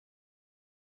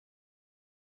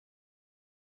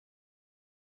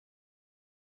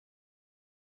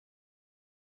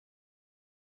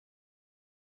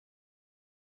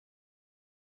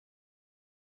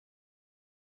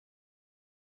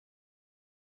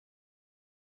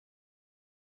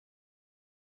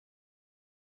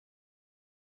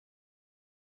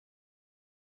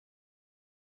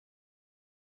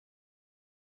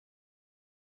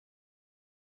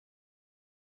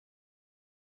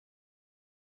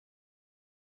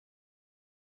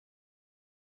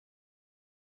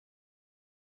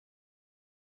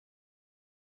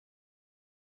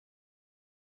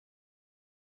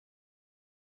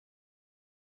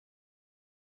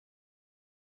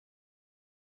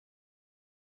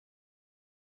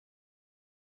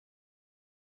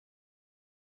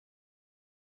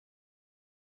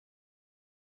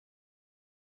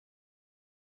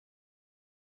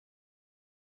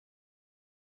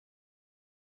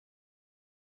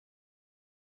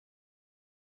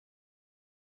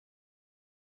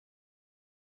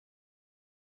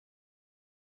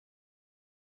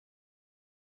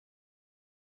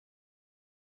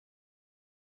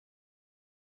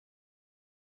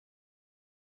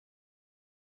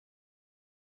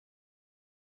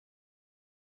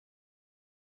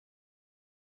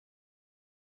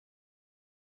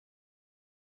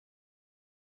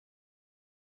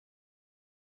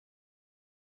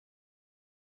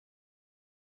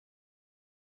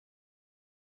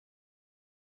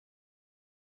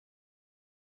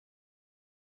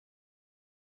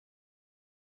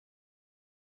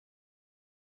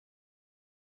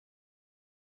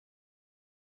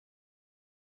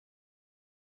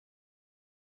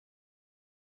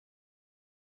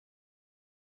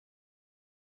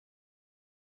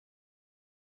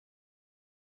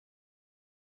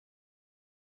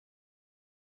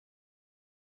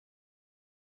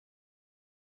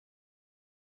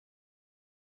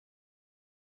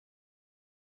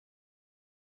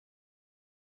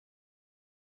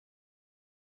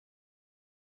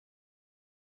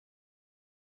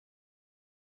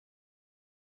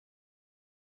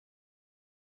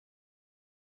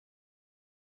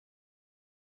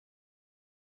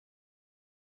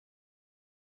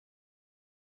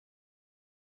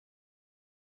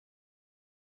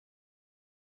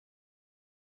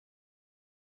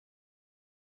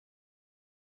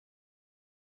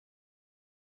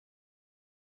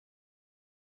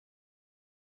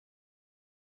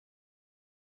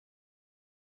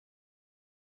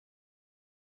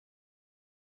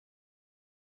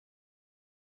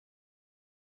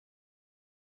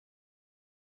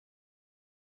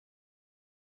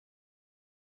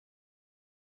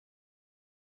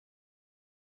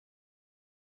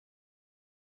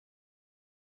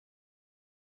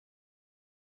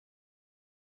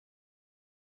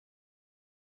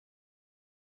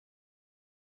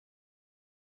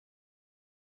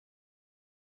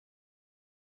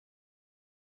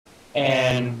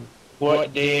and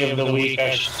what day of the week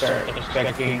I should start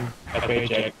expecting a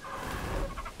paycheck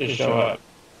to show up.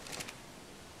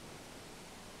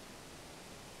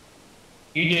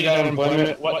 You did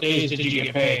unemployment. What days did you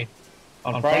get paid?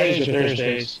 On Fridays or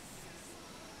Thursdays?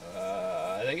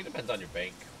 I think it depends on your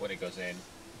bank when it goes in.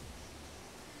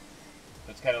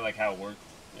 That's kind of like how work,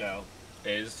 you know,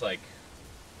 is. Like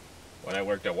when I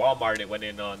worked at Walmart, it went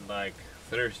in on like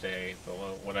Thursday, but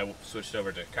when I switched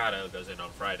over to Kata, it goes in on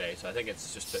Friday. So I think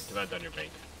it's just it depends on your bank.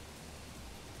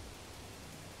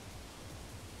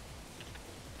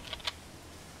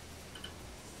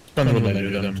 Depends when they do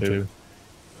them too.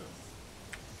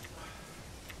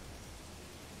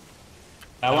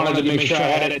 I wanted to make sure I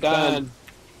had it done,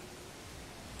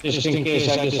 just in case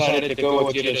I decided to go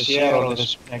with you to Seattle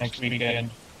this next weekend.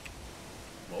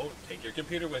 Well, take your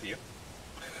computer with you.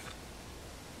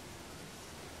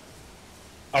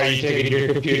 Are you taking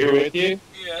your computer with you?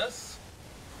 Yes.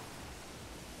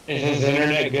 Is the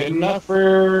internet good enough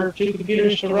for 2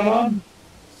 computers to run on?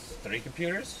 3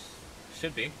 computers?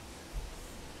 Should be.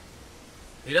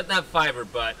 He doesn't have fiber,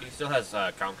 but he still has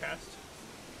Comcast.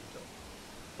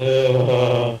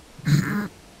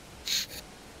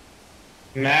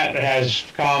 Matt has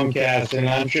Comcast, and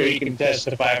I'm sure he can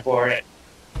testify for it.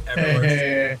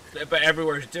 But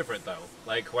everywhere's different, though.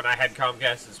 Like, when I had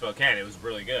Comcast in Spokane, it was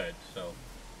really good, so...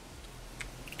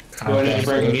 Would I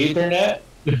bring an Ethernet?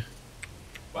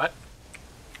 What?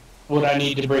 Would I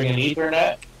need to bring an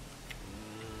Ethernet?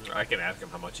 I can ask him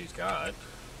how much he's got.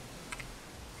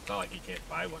 It's not like he can't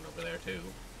buy one over there, too.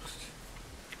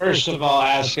 First of all,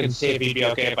 ask and see if he'd be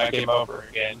okay if I came over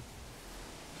again.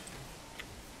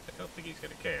 I don't think he's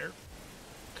gonna care.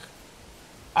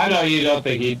 I know you don't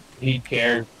think he'd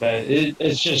care, but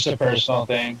it's just a personal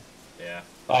thing. Yeah.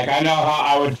 Like, I know how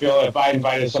I would feel if I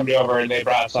invited somebody over and they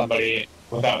brought somebody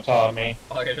without telling me.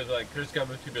 All I get is like, Chris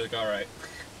coming to be like, alright.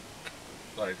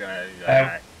 Like,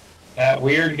 That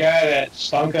weird guy that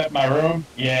stunk up my room?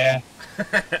 Yeah.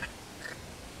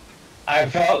 I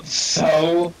felt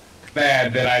so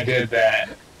bad that I did that.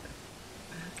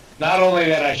 Not only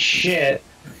that I shit,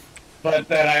 but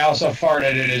that I also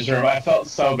farted in his room. I felt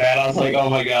so bad. I was like, oh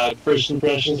my god, first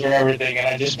impressions are everything, and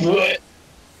I just blew it.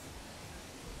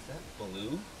 Is that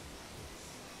blue?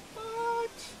 What?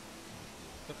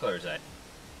 What color is that?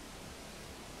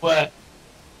 What?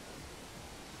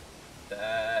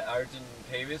 Argent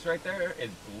Pavis right there is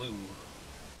blue.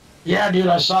 Yeah, dude,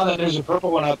 I saw that there's a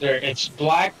purple one out there. It's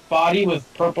black body with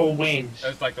purple wings.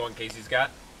 That's like the one Casey's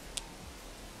got?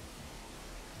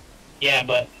 Yeah,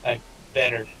 but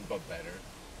better. But better.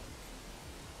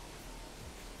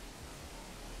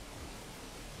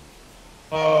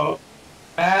 Oh,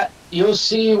 Matt, you'll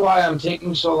see why I'm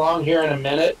taking so long here in a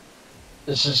minute.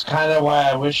 This is kind of why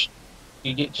I wish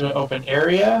you get to an open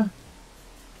area.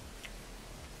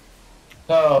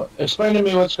 So, explain to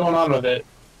me what's going on with it.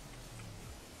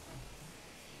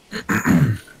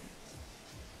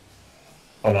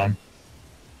 Hold on.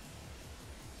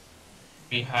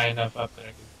 Be high enough up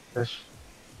there.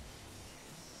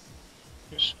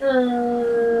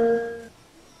 Sure.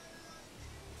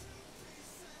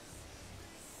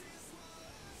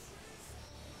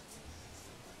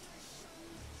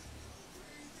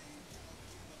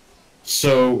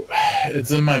 So,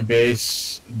 it's in my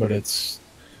base, but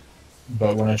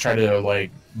when I try to,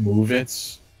 like, move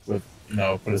it with,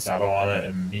 put a saddle on it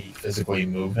and me physically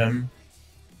move him,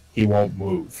 he won't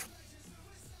move.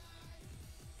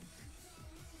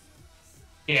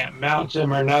 Can't mount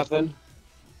him or nothing.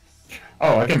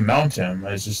 Oh, I can mount him.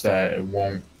 It's just that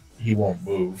he won't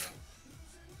move.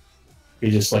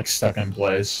 He just, like, stuck in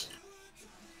place.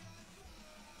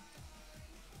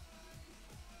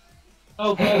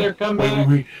 Oh, brother, come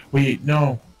back. Wait,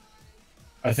 no.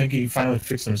 I think he finally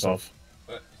fixed himself.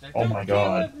 Oh my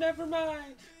god. Never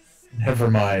mind. Never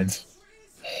mind.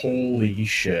 Holy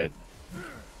shit.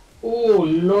 Oh,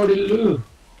 lordy loo.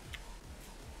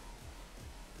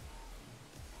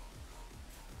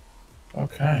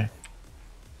 Okay.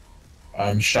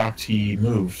 I'm shocked he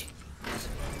moved.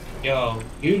 Yo,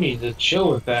 you need to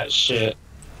chill with that shit.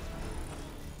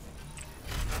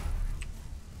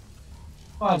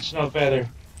 Come on, Snowfeather.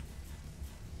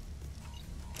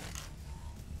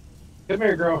 Come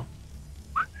here, girl.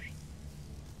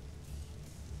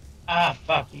 Ah,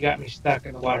 fuck, you got me stuck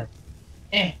in the water.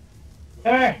 Come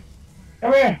here.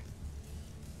 Come here.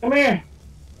 Come here.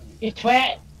 You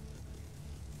twat.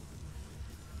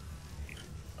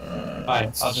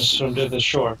 Fine, I'll just swim to the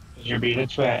shore, because you're being a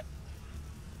twat.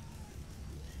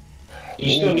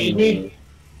 You still need me?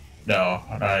 No,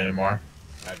 not anymore.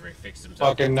 Henry fixed himself.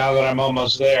 Fucking now that I'm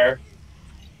almost there.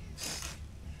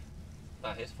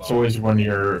 Not his fault. It's always when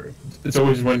you're. It's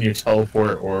always when you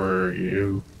teleport or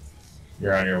you're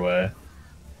on your way.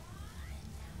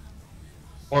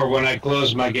 Or when I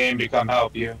close my game to come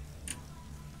help you.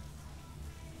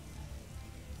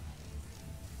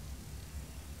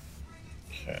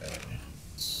 Okay.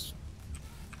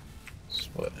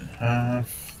 Split in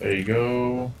half. There you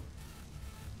go.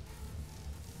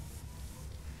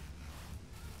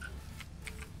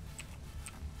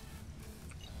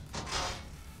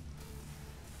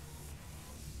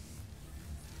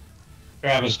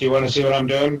 Travis, do you want to see what I'm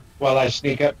doing while I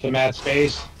sneak up to Matt's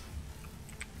base?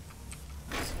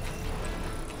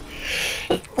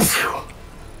 Hold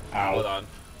Ow. on.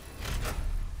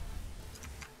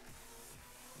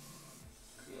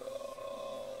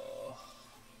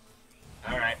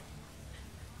 Alright.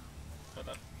 Hold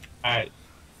on. Alright.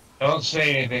 Don't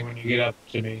say anything when you get up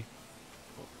to me.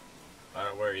 I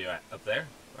don't know where you're at. Up there?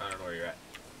 I don't know where you're at.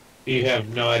 You have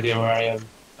no idea where I am.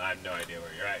 I have no idea where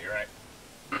you're at. You're right.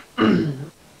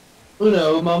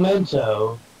 Uno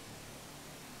momento.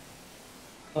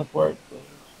 Upward, please.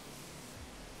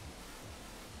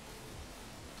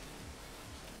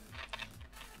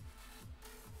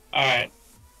 Alright.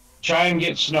 Try and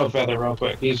get Snowfeather real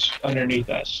quick. He's underneath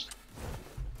us.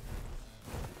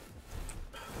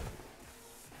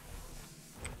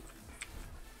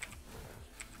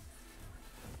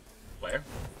 Where?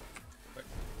 Where?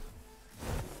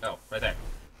 Oh, right there.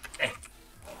 Hey.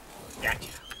 Gotcha.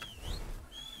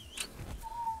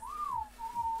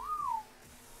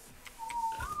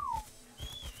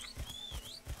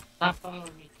 Stop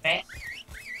following me, cat.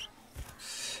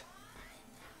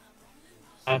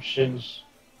 Options.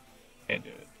 Can't do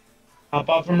it. Hop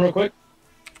off him real quick.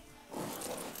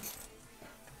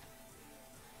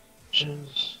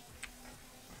 Options.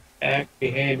 Back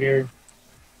behavior.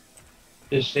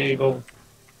 Disable.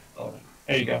 Oh,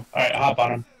 there you go. Alright, hop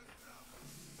on him.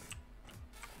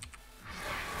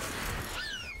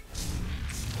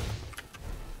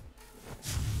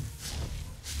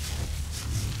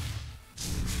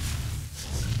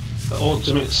 The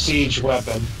ultimate siege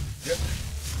weapon. Yep.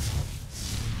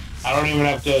 I don't even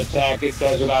have to attack, it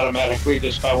does it automatically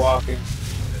just by walking.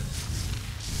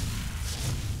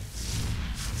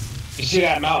 You see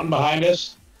that mountain behind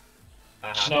us?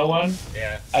 Snow one?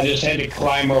 Yeah. I just had to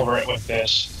climb over it with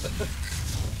this.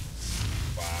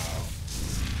 Wow.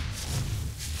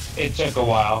 It took a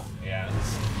while. Yeah.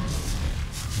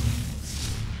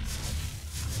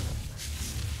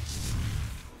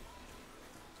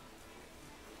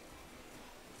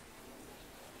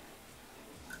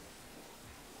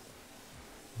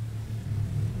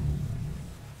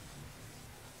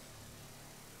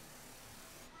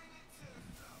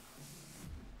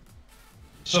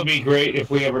 This will be great if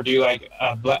we ever do like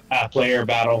a player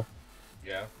battle,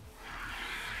 Yeah.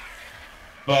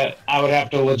 but I would have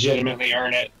to legitimately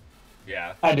earn it.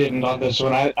 Yeah. I didn't on this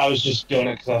one. I was just doing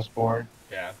it because I was bored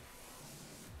Yeah.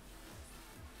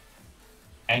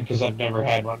 and because I've never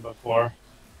had one before.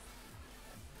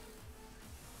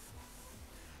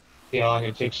 See how long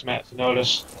it takes Matt to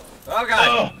notice. Oh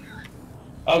god.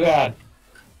 Oh god.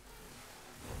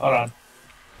 Hold on.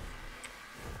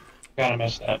 Kinda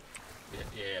messed up.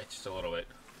 Yeah, just a little bit.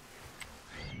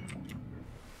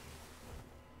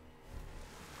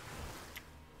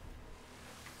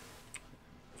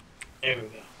 There we go.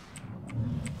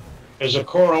 There's a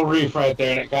coral reef right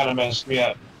there and it kinda messed me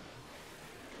up.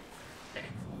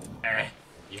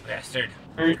 You bastard.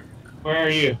 Where are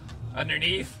you?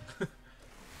 Underneath.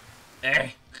 See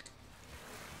if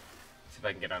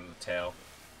I can get on the tail.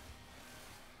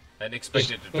 I didn't expect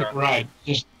Just it to click drop. ride.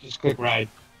 Just click ride.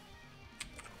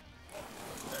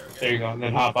 There we go. There you go, and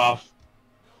then hop off.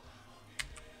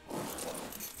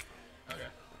 Okay.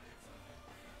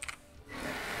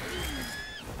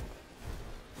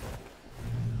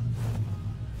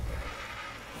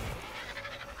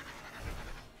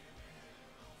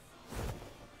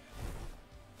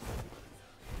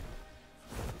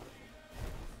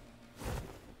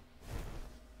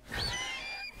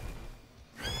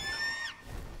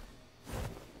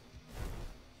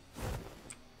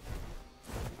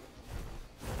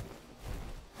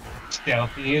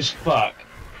 Stealthy as fuck.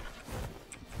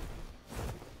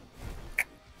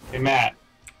 Hey, Matt.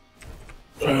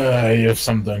 You have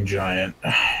something giant.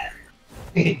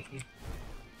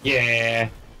 Yeah.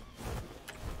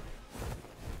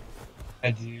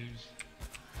 I do.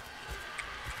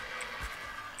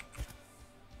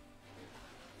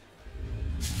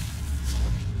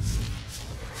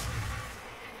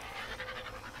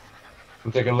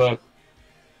 We'll take a look.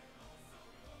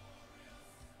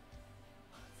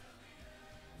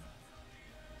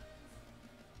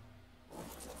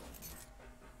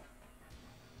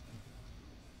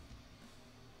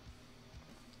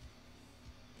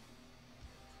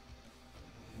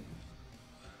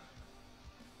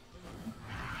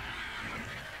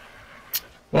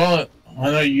 Well,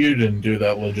 I know you didn't do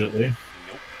that legitly.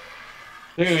 Nope.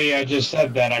 Clearly, I just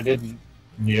said that I didn't.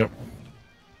 Yep.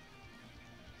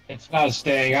 It's not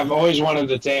staying. I've always wanted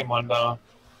to tame one, though.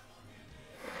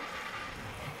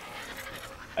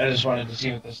 I just wanted to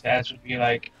see what the stats would be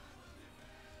like.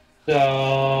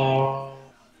 So,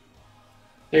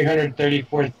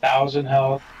 334,000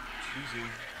 health, Easy.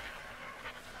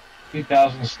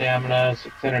 2,000 stamina,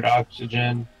 600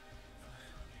 oxygen,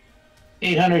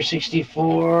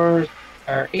 864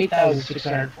 or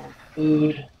 8,600 for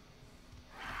food,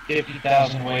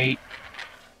 50,000 weight.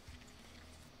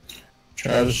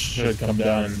 Travis should come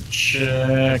down and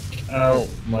check out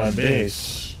my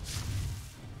base.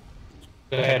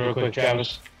 Go ahead, real quick,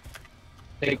 Travis.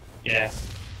 Yeah.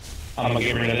 I'm gonna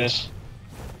get rid of this.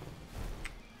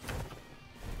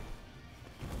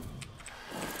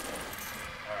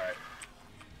 Alright.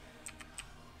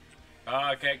 Oh,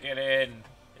 I can't get in.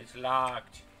 It's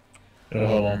locked.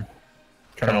 Hold on.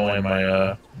 Trying to land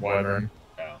my wyvern.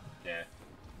 Oh, yeah.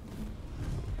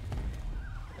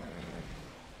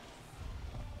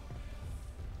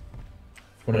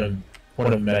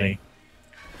 Put in many.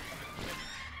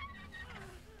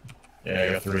 Yeah, I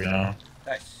got 3 now.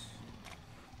 Nice.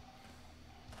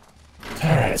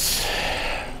 Alright.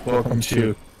 Welcome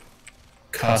to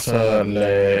Casa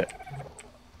Le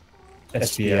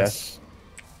SPS.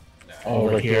 No.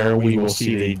 Over here we will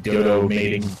see the dodo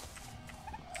mating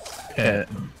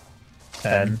pen.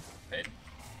 Pin.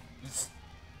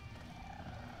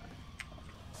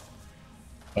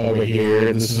 Over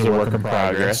here, this is a work in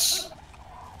progress.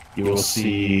 You will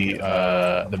see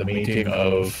the mating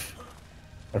of,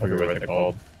 I forget what they're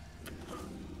called.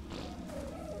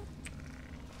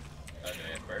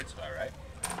 Birds, alright.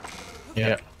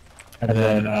 Yeah. And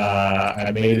then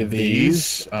I made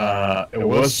these. It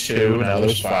was 2, now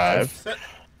there's 5.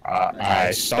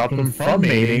 I stopped them from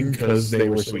mating because they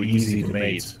were so easy to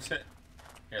mate.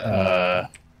 Here, Uh,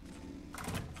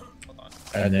 hold on.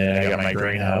 and then I got my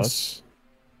greenhouse.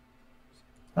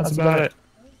 That's about it.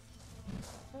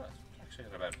 Oh, it's actually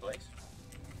not a bad place.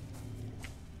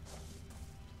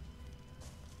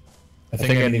 I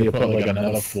think I need to put like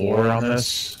another floor on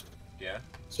this Yeah?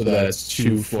 so that it's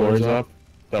 2 floors up.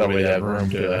 That way they have room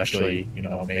to actually, you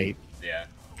know, mate. Yeah.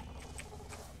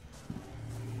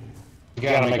 You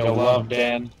gotta make a love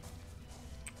den.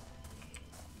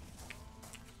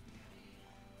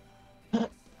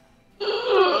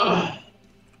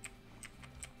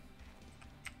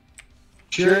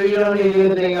 Sure you don't need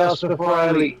anything else before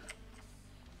I leave?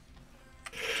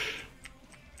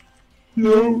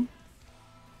 No.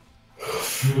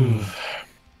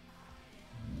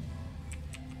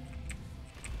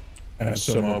 I have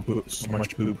so much poop. So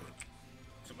much poop.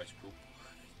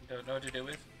 You don't know what to do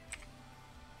with?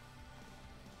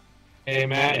 Hey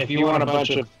Matt, if you want a bunch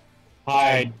of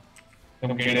hide,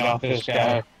 come get it off this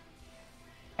guy.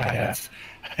 I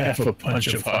have a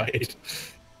bunch of hide.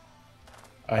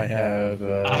 I have.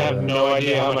 I have no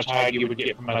idea how much hide you would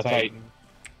get from a Titan.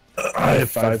 I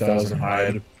have 5,000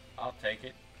 hide. I'll take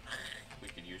it. We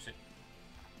could use it.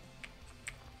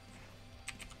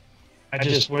 I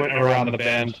just went around the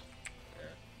bend.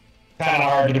 Kinda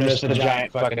hard to miss the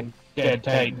giant fucking dead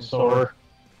Titan sword.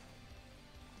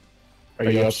 Are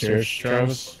you upstairs,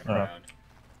 Travis? Oh. Around.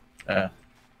 Yeah.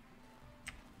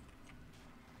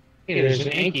 Hey, there's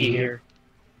an Inky here.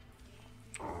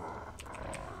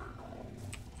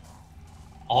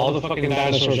 All the fucking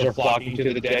dinosaurs are flocking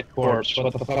to the dead corpse.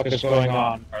 What the fuck is going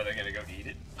on? Are they gonna go eat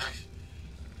it?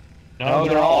 No,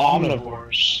 they're all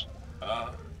omnivores.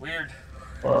 Weird.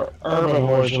 Or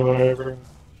herbivores or whatever.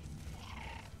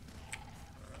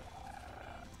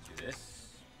 Do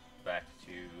this. Back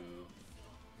to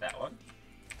that one.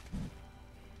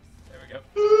 There we go.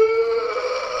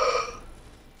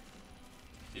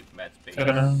 Deep Matt's big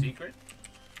Ta-da. secret.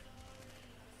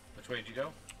 Which way did you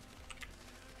go?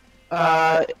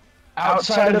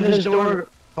 Outside of his door,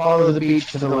 follow the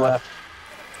beach to the left.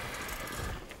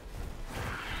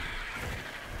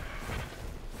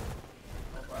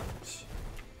 Oh, wow.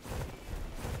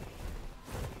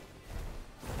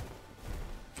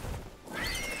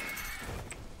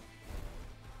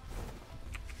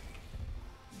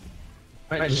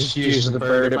 Might just use the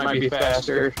bird, it might be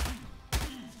faster.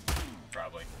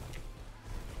 Probably.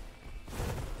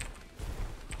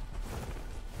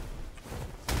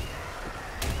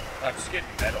 I'm just getting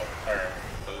metal, or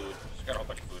food. Just got a whole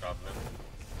bunch of food off of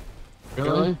them.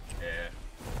 Really? Yeah.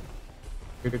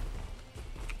 Good.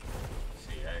 Let's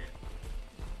see,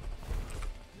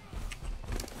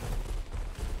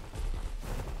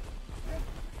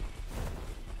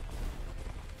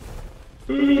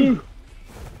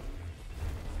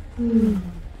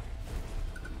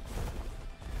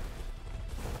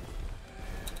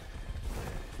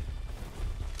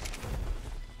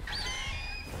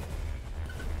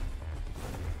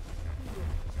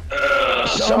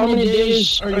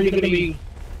 days are you gonna be?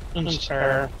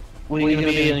 Or when are you gonna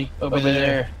be over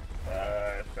there?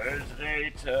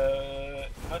 Thursday to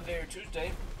Monday or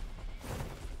Tuesday.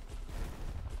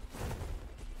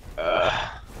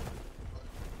 That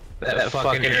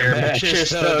fucking air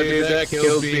mattress, though, dude, that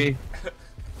killed me.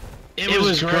 It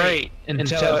was great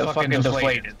until it fucking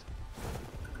deflated.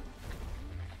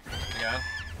 Yeah.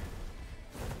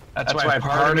 That's why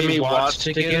part of me wants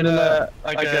to get in a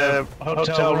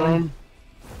hotel room.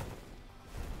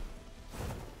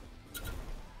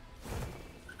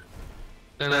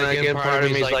 And then again, part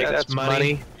of me's like, that's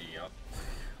money. Yep.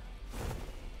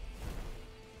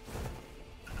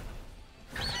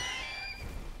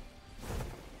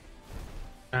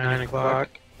 Nine o'clock.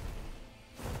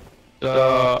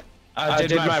 So I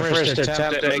did my first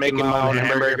attempt at making my own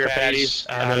hamburger patties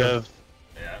out of.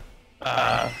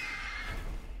 Yeah.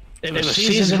 It was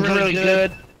seasoned really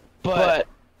good, but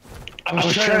I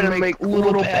was trying to make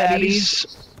little patties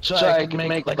so I could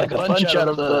make like a bunch out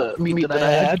of the meat that I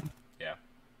had. Yeah.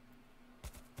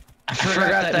 I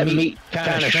forgot that meat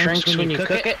kind of shrinks when you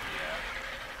cook it.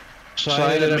 So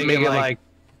I ended up making like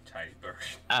Tiny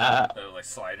burgers. Like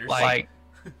sliders.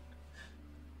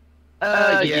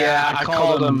 Yeah, I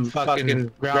called them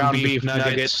fucking ground beef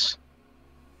nuggets.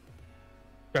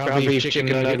 Ground beef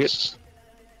chicken nuggets.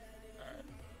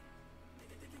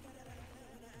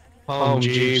 Home,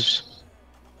 Jeeves.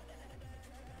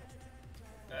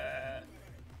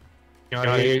 You know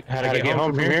how to get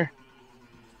home from here?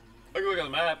 I can look at the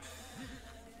map.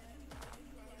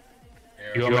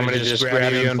 You want me to just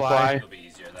grab you and fly? It'll be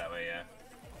easier that way, yeah.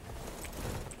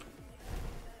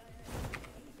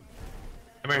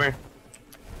 Come here.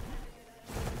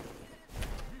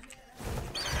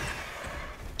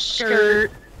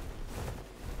 Skirt.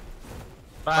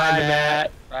 Bye,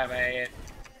 Matt. Bye, mate.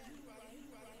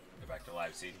 Go back to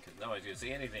live scene because nobody's gonna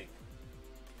see anything.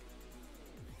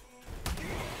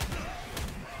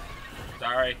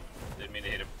 Sorry, didn't mean to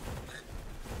hit him.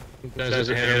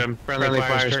 Doesn't hit him. Friendly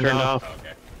fire's turned off. Oh,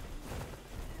 okay.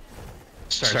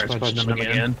 Starts punching him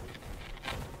again.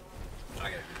 I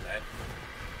gotta do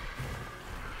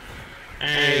that.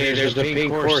 Hey, there's the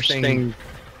pink horse thing.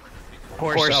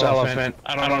 Horse elephant.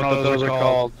 I don't know what those are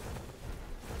called.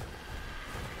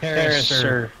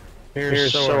 Parasaur.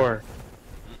 Parasaur.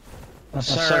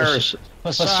 Osiris.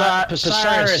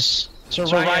 Osiris.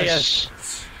 Sorias.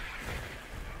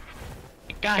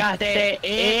 Got that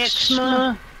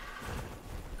eczema?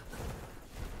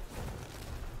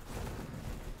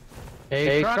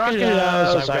 Hey,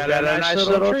 crocodiles, I've got a nice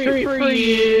little treat for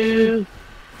you.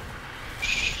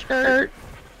 Skirt.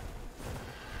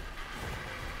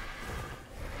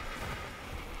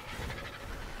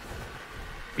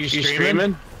 You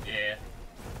streaming? Yeah.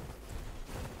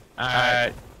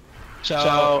 Alright.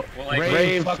 So, Well, like,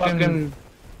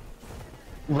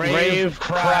 Rave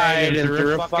cried and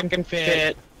threw a fucking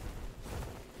fit.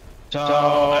 So,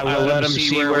 I let him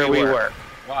see where we were.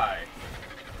 Why?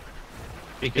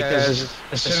 Because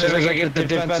as soon as I get the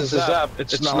defenses up,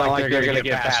 it's not like they're gonna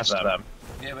get past them.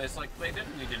 Yeah, but it's like they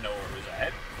didn't need to know where it was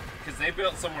at. Because they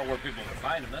built somewhere where people could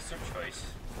find them. That's their choice.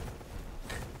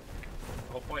 The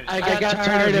whole point is I got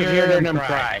tired of hearing them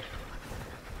cry.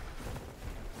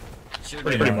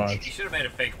 Pretty much. You should have made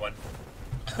a fake one.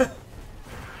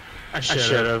 I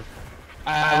should have.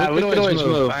 We could always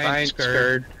move. I ain't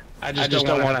scared. I just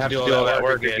don't want to have to do all that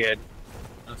work again.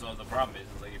 That's all the problem is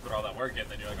like you put all that work in,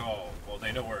 then you're like, oh, well,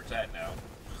 they know where it's at now.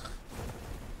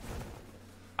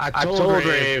 I told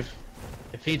Rave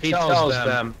if he tells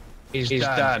them he's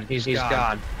done, he's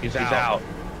gone, he's out.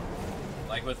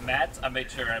 Like with Matt, I made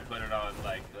sure I put it on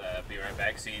like the be right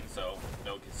back scene so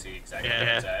no one can see exactly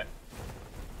where it's at.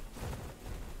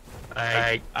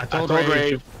 I told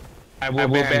Rave I will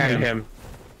ban him.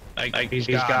 Like he's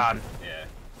gone. Yeah.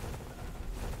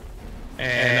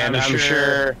 And I'm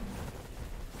sure.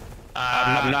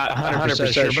 I'm not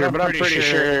 100% sure, but I'm pretty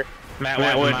sure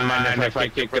Matt wouldn't mind if I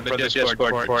kicked the Discord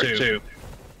for it too.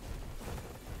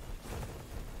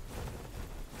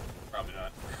 Probably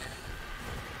not.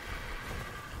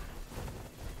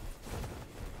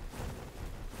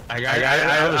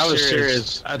 I was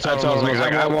serious. I told him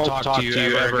I won't talk to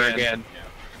you ever again. Yeah.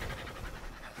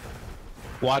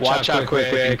 Watch how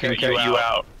quickly I can cut you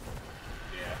out.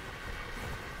 Yeah.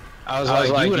 I was like,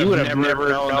 you would have never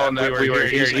known that we were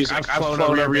here. He's like, I've flown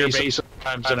over your base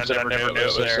sometimes and I never knew it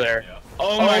was there. Yeah.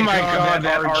 Oh my god,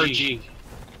 that RG.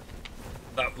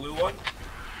 That blue one?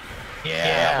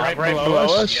 Yeah, right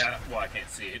below us. Yeah, well, I can't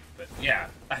see it, but yeah.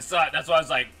 I saw it. That's why I was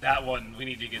like, that one, we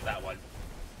need to get that one.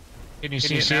 Can you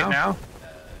see it now?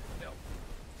 No.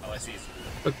 All I see is...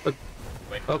 Look.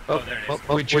 Wait. Oh, there it is.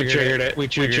 we triggered it. We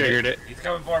triggered it. He's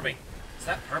coming for me. Is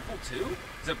that purple too?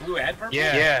 Is it blue and purple?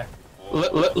 Yeah.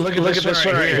 Oh. Look at this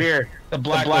one right here. The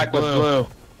black with blue.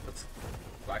 What's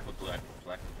black with blue?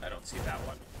 I don't see that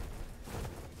one.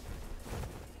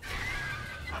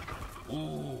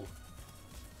 Ooh.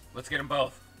 Let's get them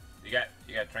both. You got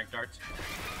trank darts?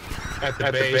 At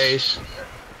the base.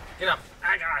 Get up!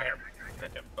 I got here.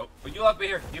 Oh, will you up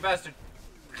here, you bastard?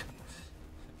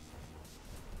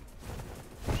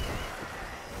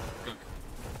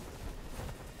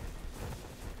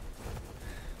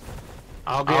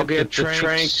 I'll get the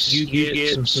tranks. You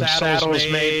get some saddles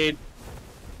made.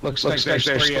 Looks like there's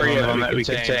 3 of them that we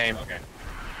can tame. Okay.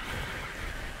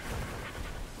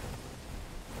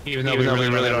 Even though we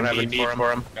really don't have any need for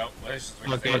them. No, let's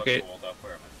Look cool, at. though.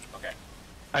 Where am I? Okay.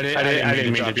 I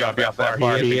didn't mean to drop you off that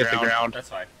far. He hit the ground. That's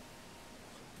fine.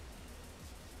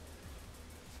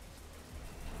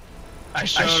 I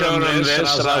showed him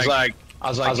this, and I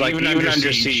was like, even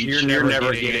under siege, you're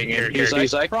never getting here.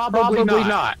 He's like, probably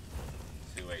not.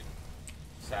 See, wait.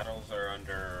 Saddles are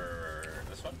under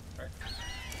this one, right?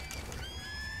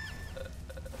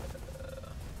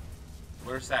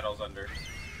 Where's saddles under?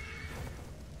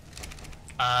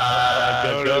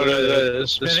 Go to the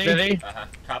smithy.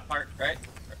 Top part, right?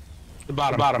 The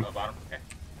bottom. Oh, bottom. Okay.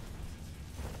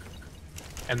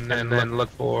 And then look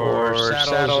for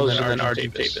saddles and then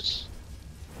Argent Davis.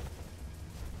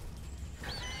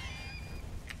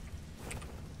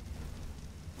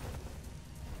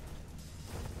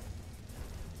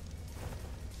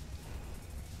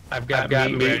 I've got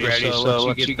meat ready, so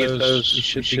once you get those,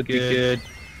 you should be good.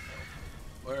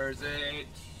 Where is it?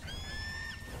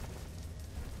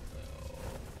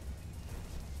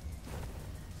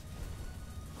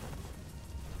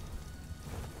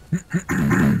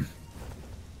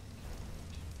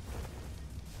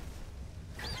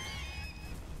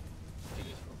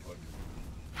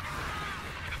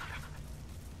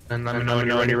 And let me know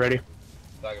when you're ready.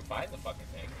 So I can find the fucking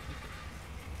thing.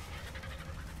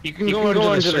 You can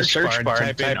go into the search bar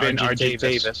and type in RJ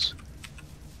Davis.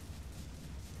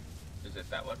 Is it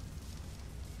that one?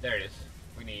 There it is.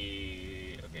 We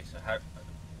need... Okay, so how...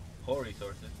 Whole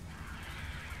resources.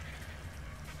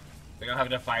 We don't have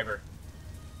enough fiber.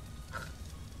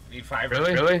 We need fiber.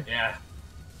 Really? Yeah.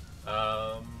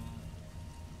 Hold on.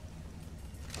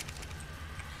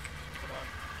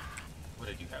 What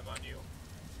did you have on you?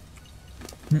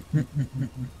 You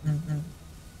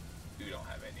don't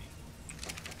have any.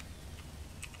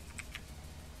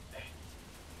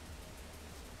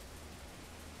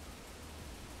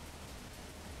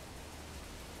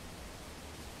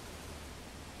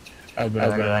 I've been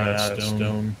running out of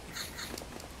stone.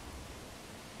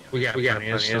 We got plenty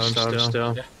of stone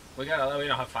still. Yeah, we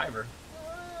don't have fiber.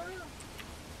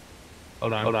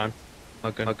 Hold on.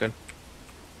 Looking.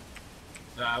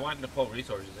 No, I wanted to pull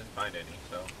resources, didn't find any,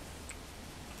 so.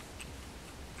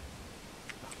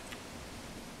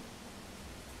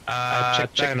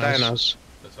 Check Dinos.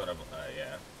 That's what I'm,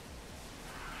 yeah.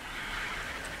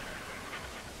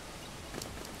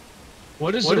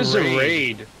 What is a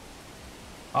raid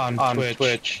on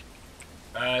Twitch?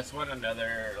 It's when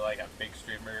another, like, a big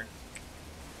streamer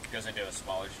goes into a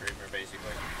smaller streamer,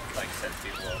 basically. Like, sends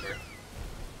people over.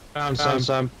 Found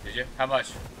some. Did you? How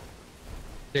much?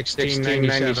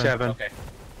 1697. Okay.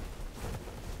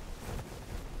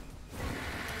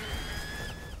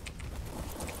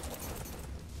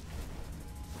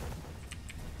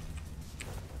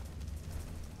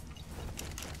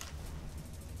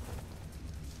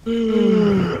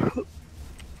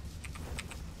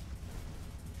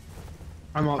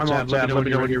 I'm all tab. Let me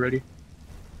know when you're ready.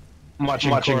 I'm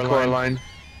watching Coraline.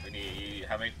 We need,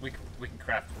 how many, we can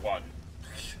craft one.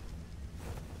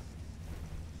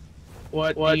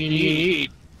 What do you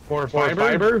need? More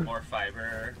fiber? More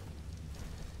fiber.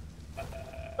 How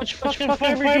much fucking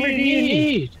fiber do you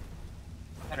need?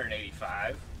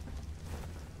 185.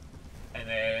 And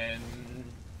then,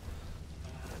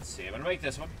 let's see, I'm gonna make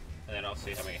this one, and then I'll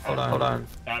see how many. Hold on.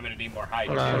 Now I'm gonna need more height.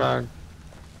 Hold on.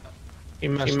 He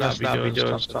must not be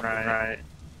doing something right.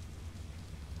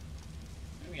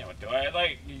 You know, do I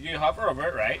like you hover over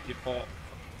it, right? You pull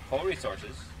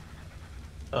resources.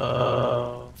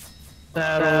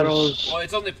 Saddles. Well,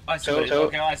 it's only. I see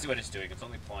what it's doing. It's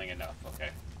only pulling enough.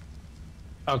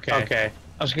 Okay.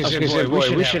 I was gonna say,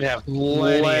 boy, we should have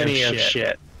plenty of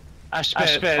shit. I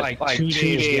spent like 2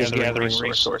 days gathering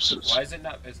resources. Why is it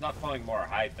not? It's not pulling more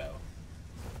height though.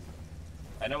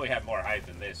 I know we have more height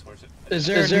than this. Where's it? Is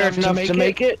there enough to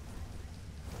make it?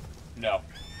 No.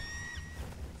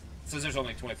 It says there's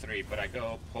only 23, but I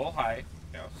go pull height.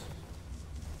 No.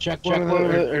 Check a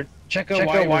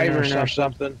wyvern or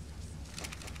something.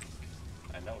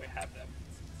 I know we have them.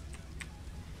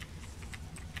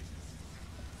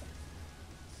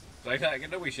 Like, I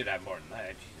know we should have more than that.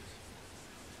 Jesus.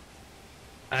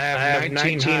 I have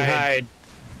 19 hide.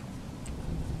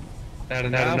 That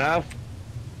enough?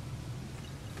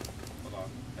 Hold on.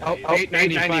 Oh,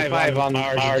 895 on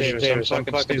ours, Davis. I'm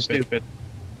fucking stupid.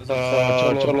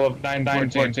 Total of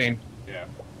 914. Yeah.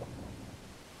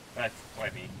 That's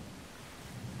plenty.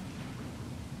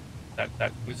 There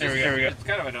we go. It's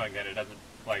kind of annoying that it doesn't,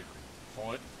 like,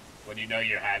 pull it when you know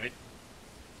you have it.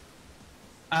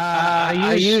 I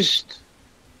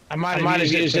might have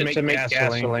used it to make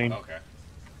gasoline. Okay.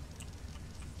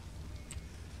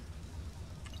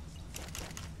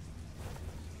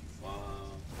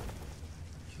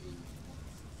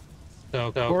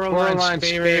 So Coraline's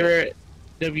favorite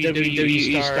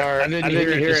WWE star. I didn't hear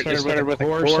it. It started with a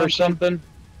core or something.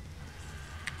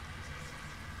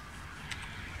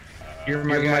 You're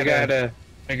my guy to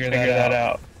figure that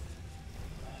out.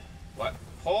 What?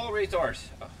 Whole resource.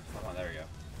 Oh, hold on, there we go.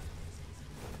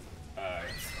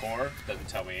 Core doesn't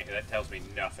tell me. That tells me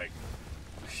nothing.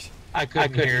 I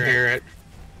couldn't hear it.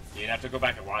 You'd have to go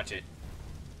back and watch it.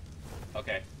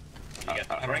 Okay. You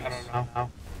got the drinks? I don't know how.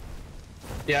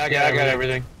 Yeah, I got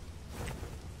everything.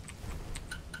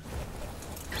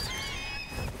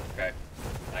 Okay.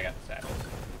 I got the saddles.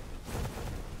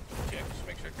 Okay, just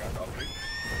make sure it got all three.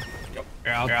 Yep.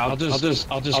 Here, I'll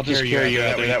just carry you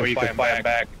out there. That way you can fly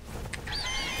back.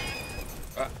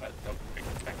 Oh,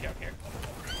 back down here.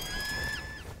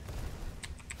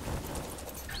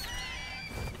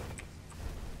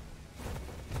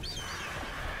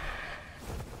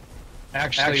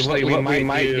 Actually, what we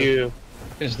might do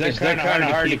is they're kind of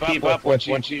hard to keep up with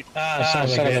once you. Son of a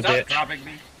Stop bitch. dropping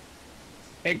me.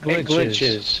 It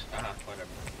glitches. Whatever.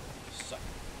 Suck.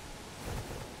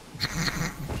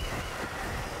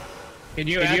 Can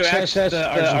you access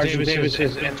the Arjun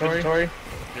Davis's inventory?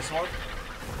 This one?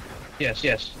 Yes.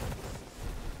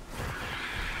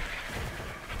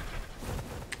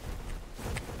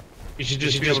 You should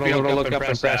just be able to look up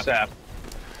and press F.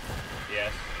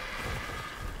 Yes.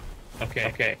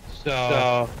 Okay.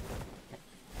 So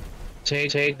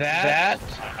take that.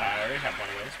 I already have one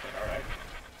of those, but alright.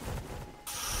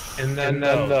 And then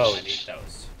I those. need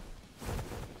those.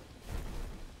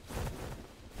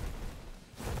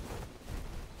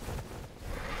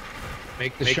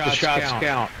 Make the shots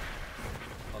count.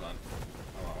 Hold on.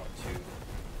 I want to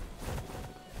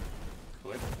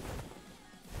clip.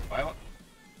 I want.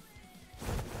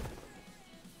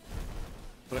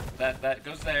 Put that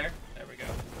goes there. There we go.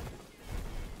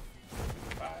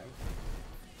 5.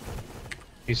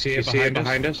 You see it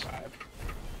behind us? 5.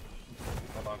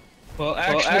 Hold on. Well,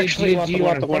 actually, do you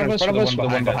want the one in front of us or the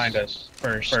one behind us?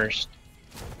 First. 5.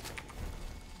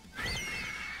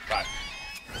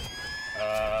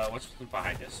 What's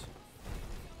behind us?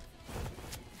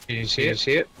 Can you see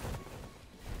it?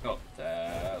 Oh,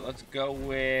 let's go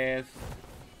with.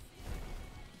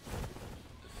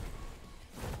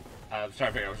 I'm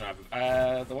trying to figure out which one.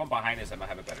 The one behind us I might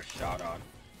have a better shot on.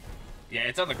 Yeah,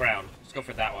 it's on the ground. Let's go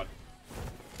for that one.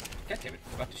 God damn it,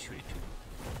 it's about to shoot it too.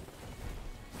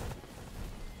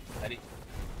 Ready?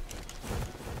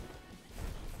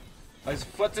 Oh, his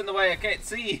foot's in the way, I can't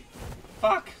see!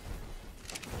 Fuck!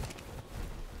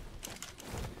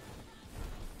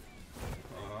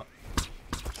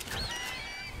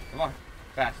 Come on,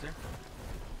 faster.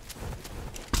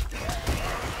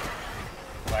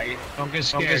 Like, Don't get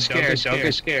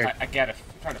scared. I got it.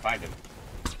 I'm trying to find him.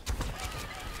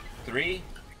 3.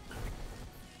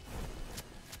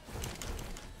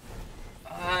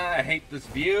 I hate this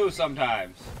view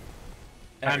sometimes.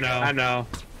 I know.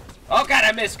 Oh god,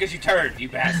 I missed because you turned, you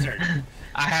bastard.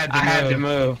 I had to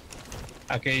move.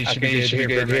 Okay, you should be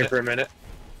good here for a minute.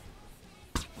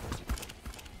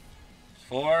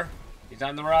 4. He's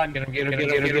on the run. Get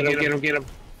him.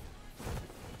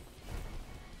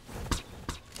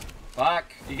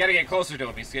 Fuck. You gotta get closer to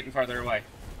him. He's getting farther away.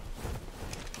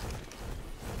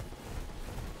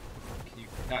 Can you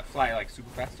not fly like super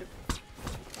faster?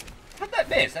 How'd that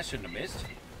miss? That shouldn't have missed.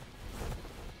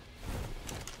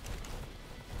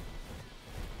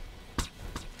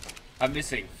 I'm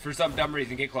missing. For some dumb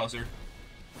reason, get closer.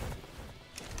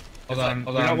 Hold on.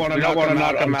 We don't want to knock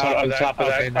him out on top of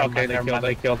that. Okay, never mind.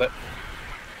 They killed it.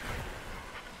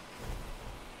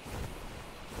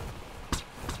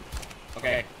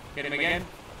 Okay, hit him again.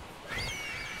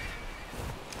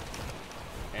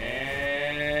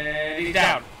 And he's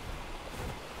down.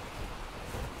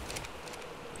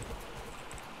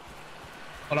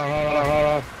 Hold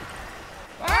on.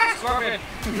 Ah, Scorpion!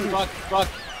 Fuck.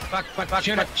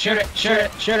 Shoot it.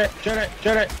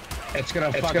 It's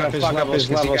gonna fuck up his levels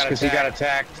because he got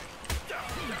attacked.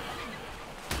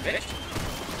 Bitch.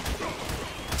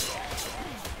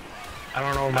 I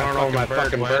don't know where my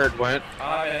fucking bird went.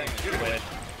 I think you win.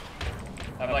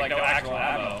 I have like no actual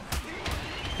ammo.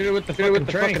 Shoot it with the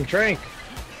fucking trank.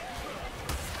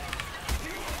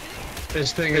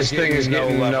 This thing is getting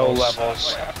no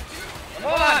levels.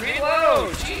 Come on,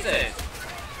 reload! Jesus!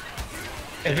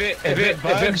 If it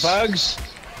bugs,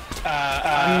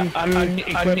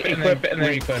 unequip it and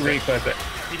then re-equip it.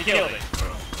 He killed it.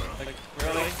 Like,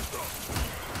 really?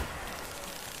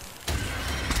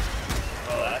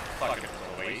 Oh, that fucking was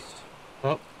a waste.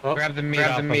 Oh, grab the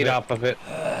meat off of it.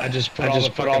 I just put all the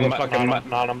fucking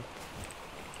mutton on them.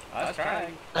 I was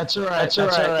trying. That's alright.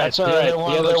 The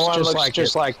other one looks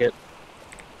just like it.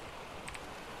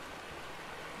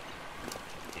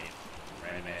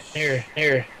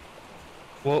 Here.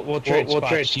 We'll trade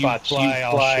spots. You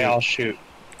fly, I'll shoot.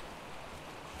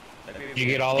 You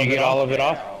get all of it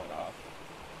off?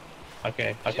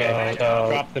 Okay. So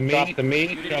drop the meat. Drop the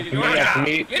meat. You didn't do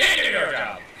your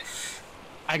job.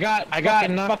 I got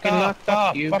fucking knocked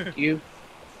off. Fuck you.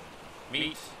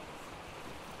 Meat.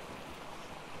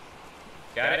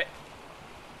 Got it.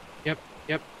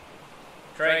 Yep.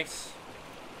 Tranks.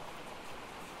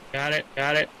 Got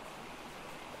it.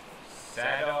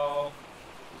 Saddle.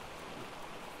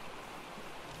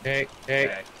 Okay.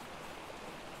 Okay.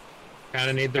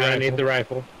 Kinda need the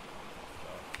rifle.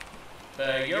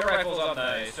 Your rifle's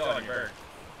still on your bird.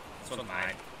 This one's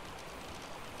mine.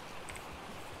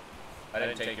 I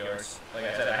didn't take yours. Like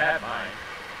I said, I have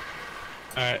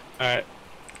mine. Alright.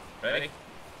 Ready?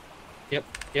 Yep.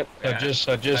 Yeah.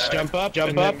 So just jump up,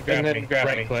 and then grab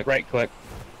me. Right click.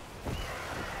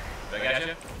 Did I got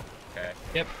you? Okay.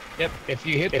 Yep. If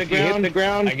you hit the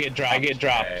ground, I get dropped.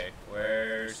 Okay.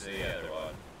 Where's the other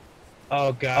one?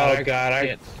 Oh god,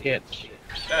 I hit.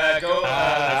 Go zoom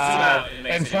out and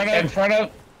make in front of.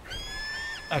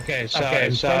 Okay, so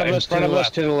in front of us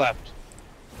to the left.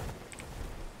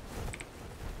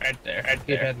 Right there.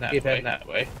 Keep heading that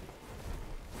way.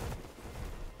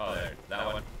 Oh, there. That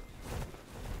one.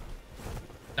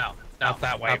 No, not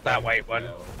that way. Not that white one.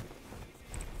 No.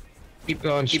 Keep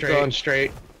going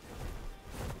straight.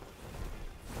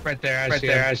 Right there.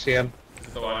 I see him. Is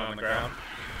this the one on the ground?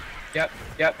 Yep.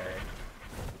 Okay.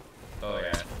 Oh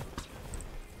yeah.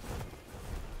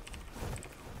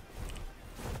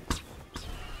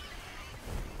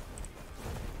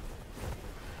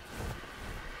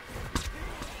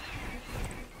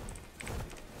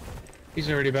 He's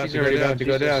already about to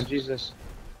go down. Jesus.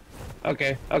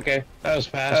 Okay. That was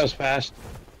fast.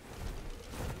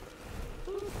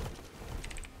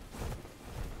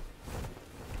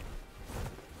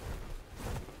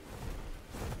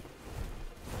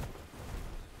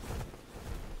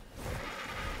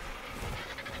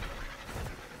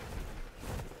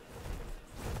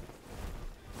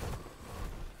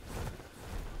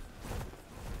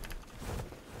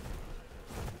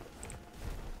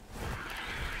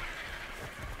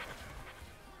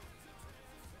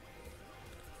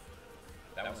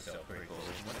 That was so pretty cool.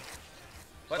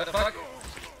 What the fuck?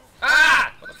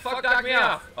 Ah! What the fuck knocked me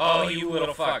off? Oh, you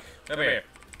little fuck. Come here.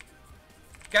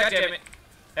 God damn it.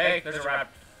 Hey, there's a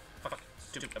rat. Fuck.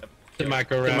 Stupid. The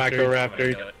micro raptor. I'm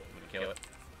gonna kill it.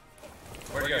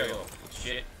 Where'd you go?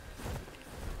 Shit.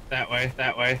 That way.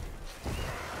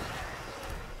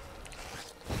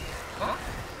 Fuck.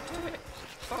 Damn it.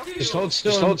 Fuck you. Just hold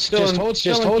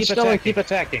still and keep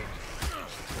attacking.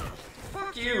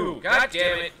 Fuck you. God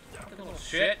damn it. Little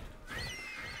shit.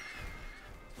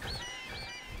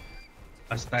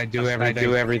 Must I do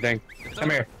everything? Come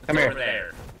here. Over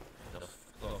there.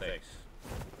 Little things.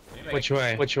 Which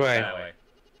way? That way.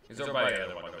 He's over by the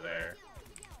other one over there.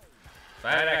 If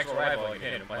I had an actual rifle, I could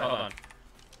hit him. But hold on.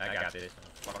 I got this,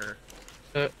 fucker.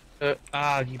 You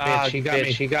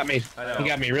bitch. He got me. I know. He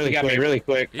got me really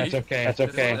quick. That's okay. That's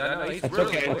okay.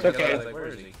 Where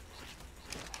is he?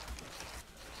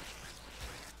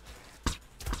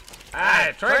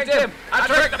 I tricked him! I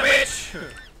tricked the bitch!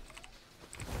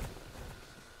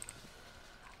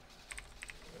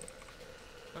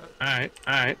 Alright.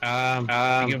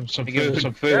 Give him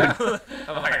some food.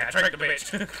 I'm like, I tricked the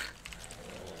bitch.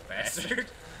 Bastard.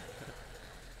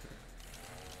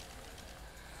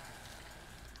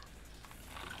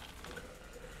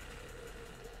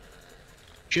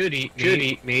 Should eat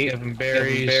meat. Give him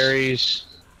berries.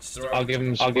 I'll give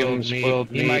him spoiled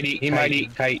meat. He might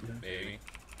eat chitin. Maybe.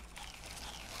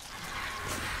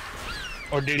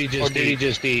 Or did he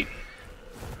just eat?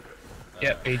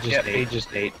 Yep, he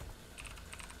just ate.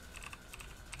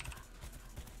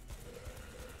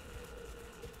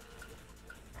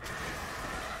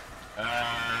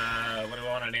 What do I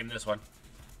want to name this one?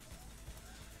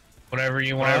 Whatever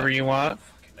you want.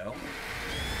 Fucking no.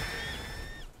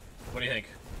 What do you think?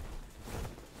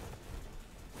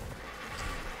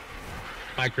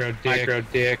 Micro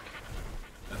dick.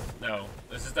 No,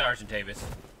 this is the Argentavis.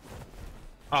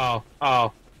 Oh.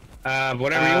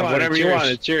 Whatever you want.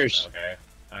 It's yours. Okay.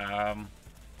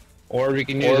 Or we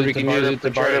can use it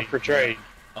to barter for trade.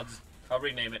 I'll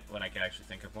rename it when I can actually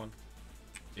think of one.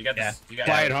 You got this. You got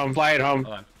Fly it home. Hold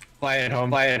on. Fly it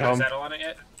home. Settle on it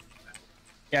yet?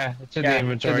 Yeah, it's in the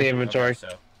inventory. Okay,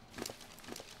 so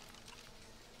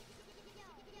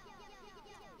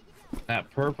That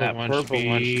purple one should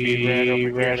be right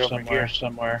over here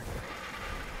somewhere.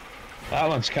 That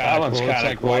one's kind of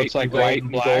cool. It's like white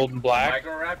and gold and black.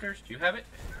 Microraptors, do you have it?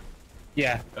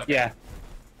 Yeah, Okay. yeah.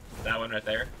 That one right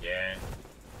there? Yeah.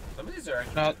 Some of these are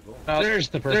actually No, cool. no, there's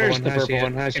the purple one.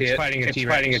 I see it. It's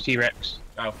fighting a T-Rex.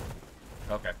 Oh.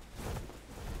 Okay.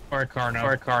 Or a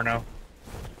Carno. I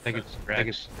think it's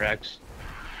Rex.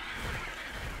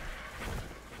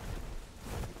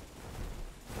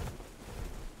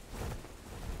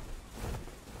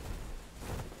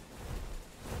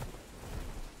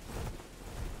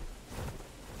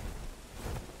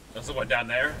 That's the one down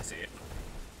there? I see it.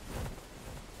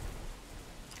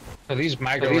 So these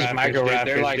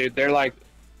microraptors, they're like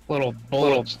little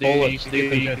bullets, dude. You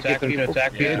can get them to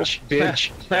attack people. Bitch.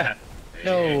 Yeah.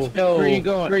 No, where are you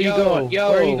going? Where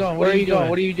are you going?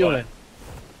 What are you doing?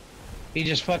 He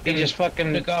just fucking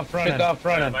took off running.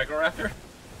 Microraptor?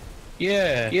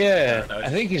 Yeah. I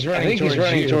think he's running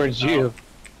towards you.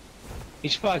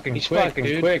 He's fucking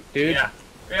quick, dude.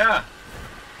 Yeah.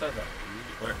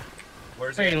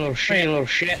 Where's he? Hey, little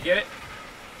shit. Did you get it?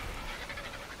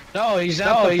 No, he's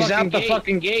out the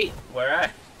fucking gate. Where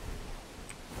at?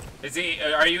 Is he?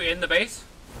 Are you in the base?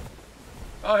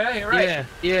 Oh yeah, you're right.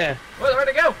 Yeah. Where'd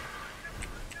it go?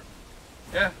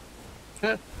 Yeah.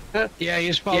 Yeah,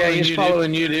 he's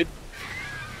following you, dude.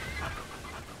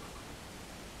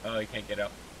 Oh, he can't get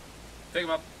up. Pick him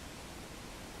up.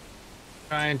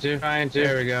 Trying to.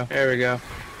 There we go.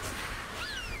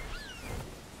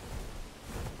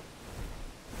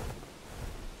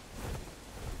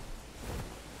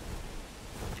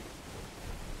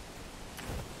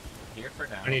 Here for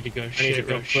now. I need to go shit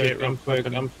real quick.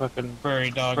 I'm fucking furry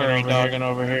dogging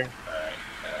over here. Alright.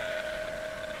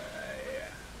 Yeah.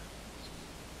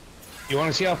 You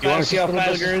want to see how fast this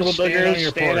little booger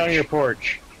stand on your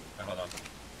porch? Hold on.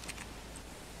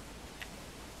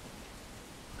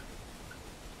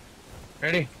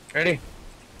 Ready?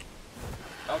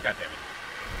 Oh, goddammit.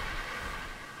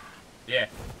 Yeah.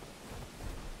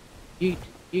 Eat.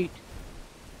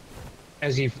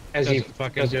 As he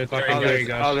fucking do it. There he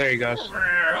goes. Oh, there he goes.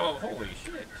 Oh, holy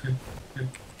shit.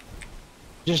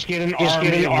 Just get an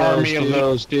army of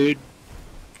those, dude.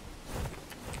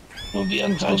 We'll be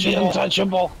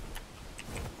untouchable.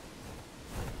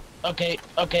 Okay.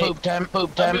 Poop time. I'll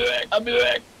be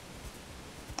back.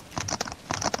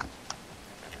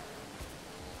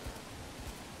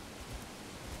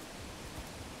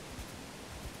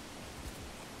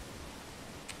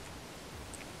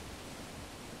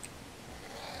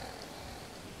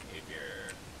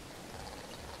 Behavior.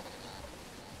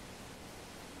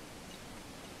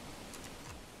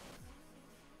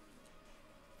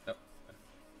 Nope.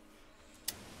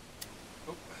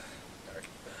 Oh, sorry.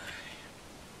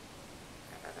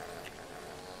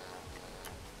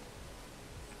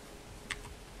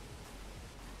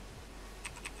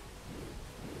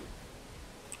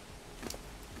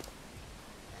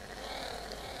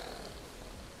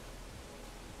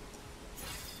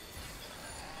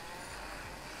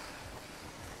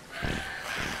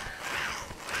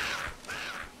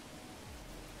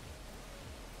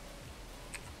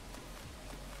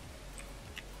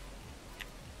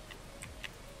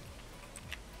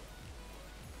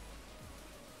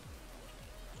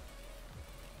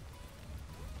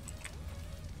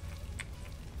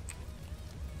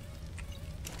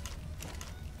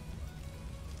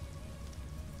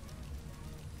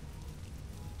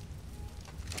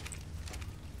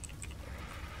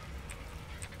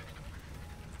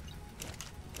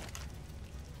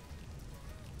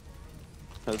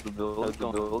 How's the build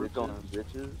going,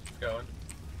 bitches? Going.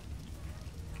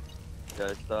 Yeah,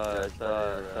 I saw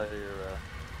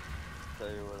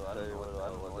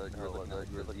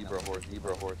your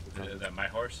zebra horse. Is that my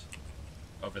horse?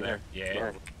 Over there?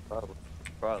 Yeah.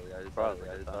 Probably. I just thought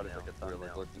it was like a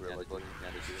thumbnail. Really looking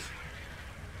at it.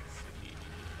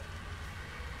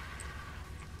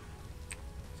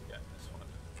 Yeah, this one.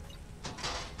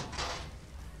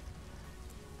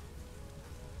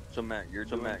 So Matt, you're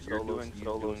doing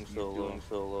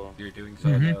solo. You're doing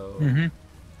solo. Mm-hmm.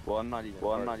 Well, I'm not even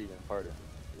part of it.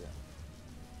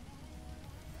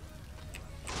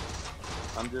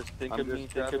 I'm just thinking me,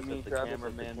 Travis, the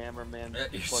cameraman.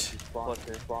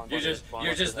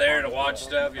 You're just there to watch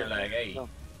stuff. You're like, hey.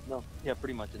 No, yeah,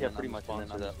 pretty much. Yeah, pretty much. And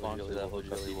then I'm sponsor that will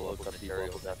hook up the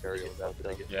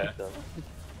karaoke. Yeah.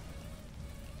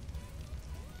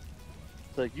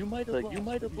 It's like you might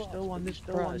have still won this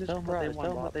prize. Tell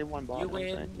them what they won. You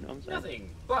win you know what I'm saying? nothing,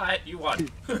 but you won.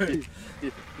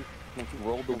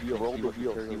 Roll the wheel,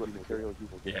 see what the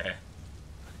karaoke will do. Yeah.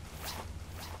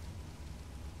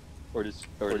 Or just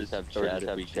have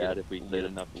chat if we get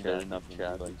enough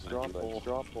chat. Like, straw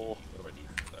poll. Nobody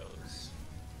knows.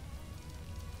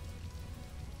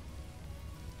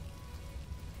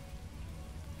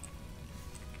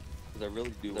 Because I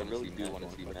really do want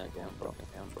to see Matt Gambro.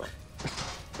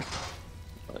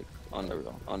 Like,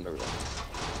 unreal.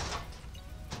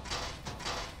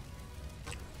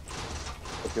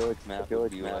 I feel like Matt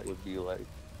would be like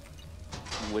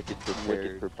wicked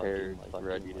prepared, like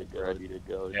ready to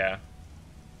go. Yeah.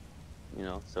 You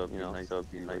know, so it'd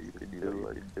be nice you could do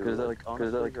like, because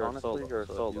honestly, you're a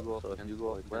solo. So if you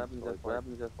go like, what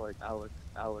happens if like Alex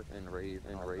and Rave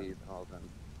and all them.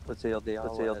 Let's say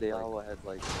Aldeala had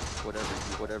like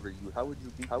whatever you. How would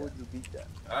you beat that?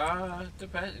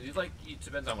 Depends. It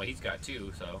depends on what he's got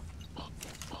too. So.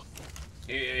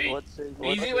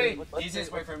 Easiest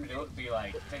way for him to do it would be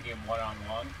like taking him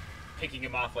one-on-one, picking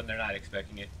him off when they're not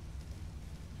expecting it.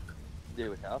 They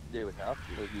would have to. Like,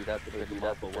 you'd have to pick him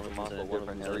off, but one of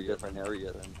them in a different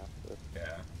area than have to.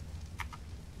 Yeah.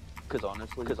 Because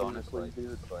honestly,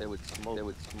 dude, they would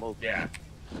smoke. Yeah.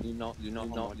 You know how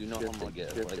much they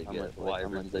get, like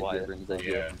wyverns they get.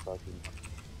 Yeah.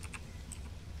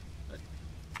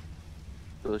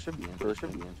 So it should be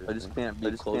interesting. I just can't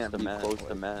be close to Matt while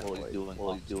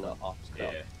he's doing off stuff.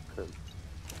 Yeah.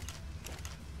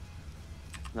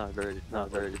 Not like,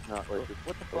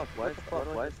 what the fuck? Why do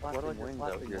I get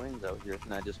wings out here?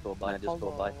 And I just go by.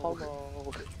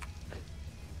 Hello.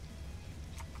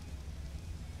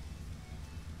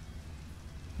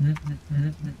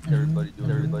 Everybody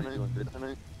doing good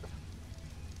tonight?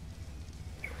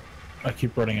 I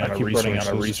keep running out of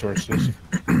resources.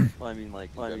 Well, I mean, like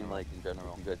in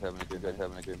general. You guys having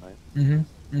a good night?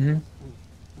 Mm-hmm.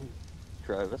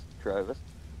 Travis.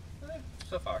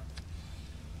 So far.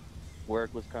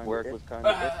 Work was kind of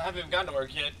I haven't gotten to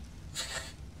work yet.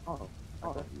 Oh.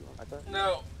 I thought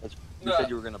No. You said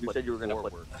you were gonna play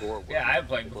before work. Yeah, I'm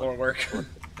playing before work.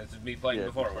 This is me playing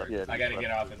before work. Yeah, I gotta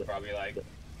get off in probably like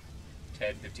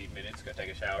 10-15 minutes, go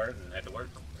take a shower, and head to work.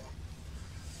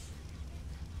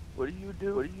 What do you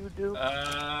do?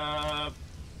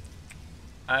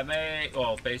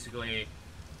 Basically,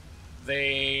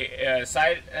 the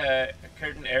side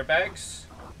curtain airbags,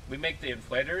 we make the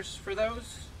inflators for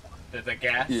those, the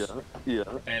gas. Yeah.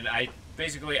 And I'm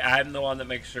the one that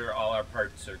makes sure all our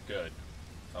parts are good.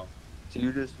 So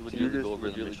you just go over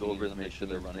them, make sure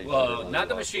they're running. Well, not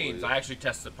the machines. I actually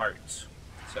test the parts.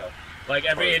 So, like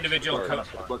every individual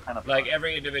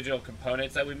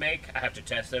components that we make, I have to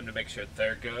test them to make sure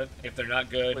they're good. If they're not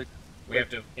good, we have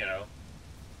to,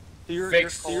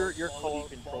 fix. Your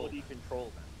quality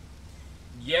control.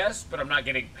 Yes, but I'm not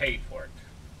getting paid for it,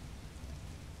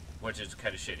 which is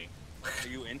kind of shitty. Are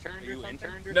you interned or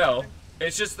something? No,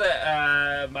 it's just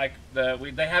that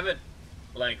they haven't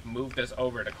moved us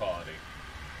over to quality,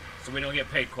 so we don't get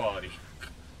paid quality.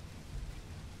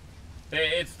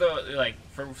 It's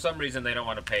for some reason they don't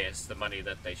want to pay us the money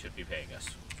that they should be paying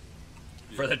us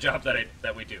for the job that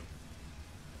we do.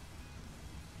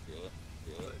 Really?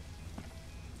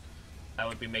 I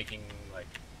would be making like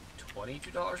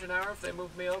 $22 an hour if they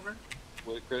moved me over.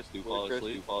 What, Chris? Do you fall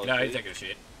asleep? No, he's taking a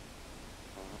shit.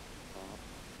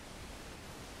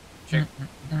 Check.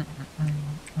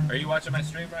 Are you watching my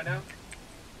stream right now?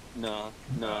 No.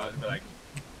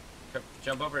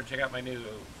 Jump over and check out my new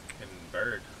fucking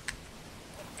bird.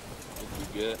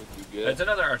 If you good. It's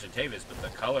another Argentavis, but the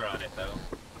color on it though.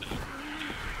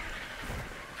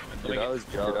 Dude, I was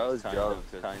jealous, kind of,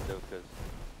 because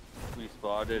we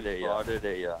spotted a what are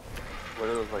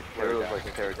those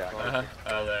pterodactyls?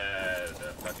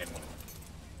 The fucking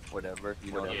whatever,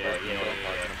 you know what I'm talking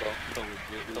about? So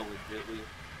legitly,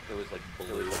 it was like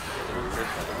blue.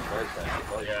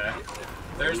 Yeah.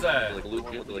 There's a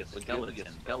skeleton.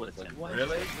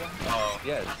 Really? Oh.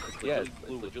 Yeah, it's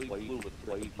blue with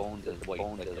white bones as white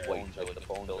bones. The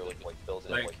bones are like white bills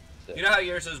and white. You know how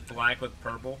yours is black with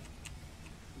purple?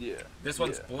 Yeah. This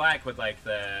one's black with like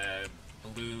the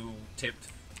blue tipped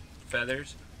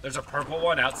feathers. There's a purple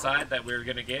one outside that we were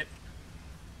gonna get.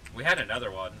 We had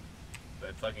another one,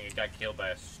 but fucking it got killed by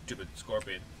a stupid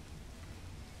scorpion.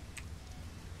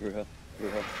 But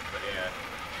yeah,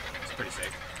 it's pretty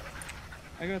sick.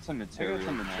 I got some material. Gotta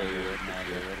come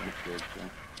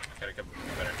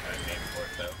better time game for it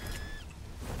though.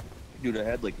 Dude, I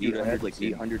had like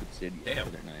 800 obsidian. Damn.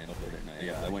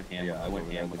 Yeah, I went ham.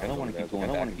 Like, I don't want to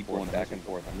keep going back and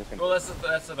forth. I'm just gonna. Well, that's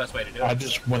the best way to do it. I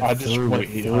just went through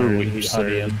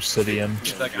 800 obsidian.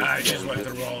 It's like I just went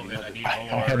through all of it. I need more.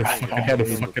 I had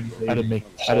to make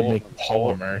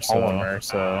polymer,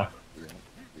 so.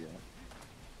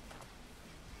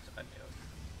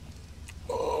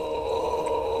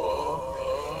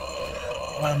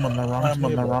 I'm on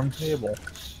the wrong table.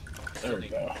 There we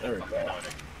go.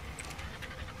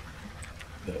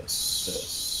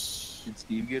 This. Did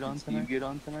Steve get on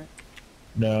tonight?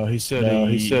 No, he said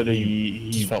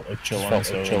he just felt like chilling,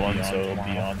 so he'll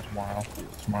be on tomorrow.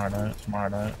 Tomorrow night.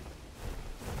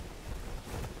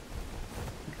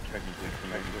 Technically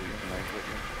tonight.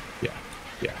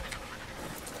 Yeah.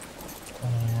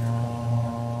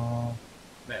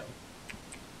 Mail.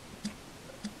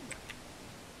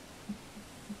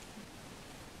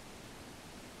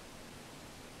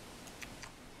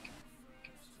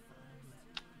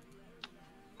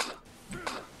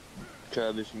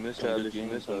 Travis, you missed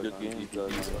some good games.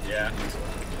 Yeah. I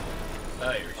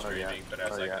thought you were streaming, but I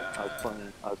was like, I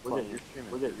was playing. You're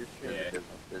streaming. Yeah.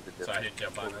 So I didn't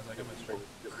jump on. I was like, I'm gonna stream.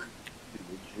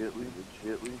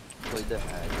 Legitly played that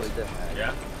match.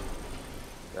 Yeah.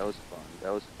 That was fun.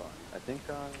 I think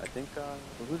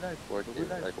who did I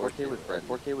 4K? I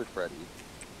 4K with Freddy.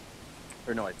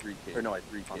 Or no, I 3K. On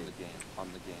the game.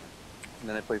 And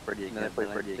then I played Freddy again. And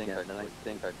then I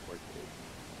think I 4K.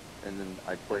 And then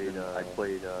I played a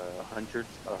Hunter's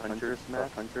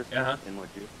match. In what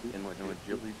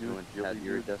Ghibli do. Had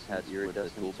iridescent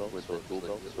tool belt with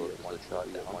one shot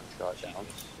down.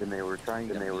 And they were trying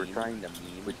to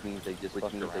meme, which means they just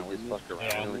fucked around. And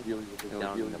it was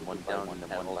down and one down and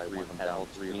had all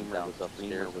three of them down. Was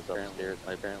upstairs.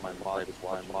 My mod was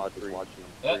watching.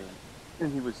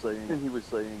 And he was saying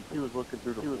he was looking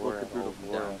through the floor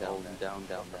down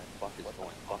that fuck is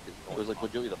going. It was like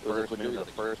legitimately the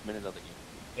first minute of the game.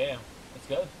 Damn, that's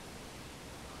good.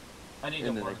 I need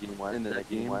to work. That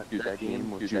game lasted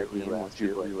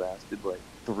like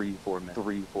 3-4 minutes.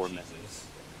 Jesus.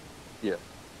 Yeah.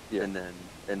 And then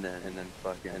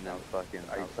fucking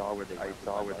I saw where they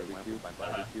went with my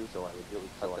barbecue, so I legitimately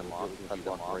cut them off and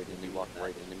he walked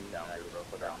right into me down there, bro.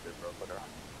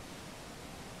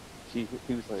 He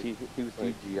was like,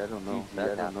 GG, I don't know.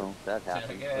 That happened.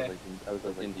 I was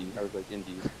like, indeed.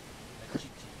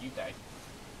 You died.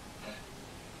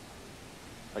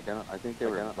 Like, I think they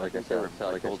were, like I said,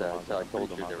 I told them,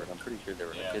 I'm pretty sure they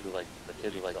were, the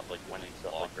kid went into the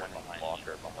locker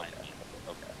behind me.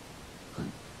 Okay.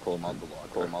 Pull him out the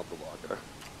locker.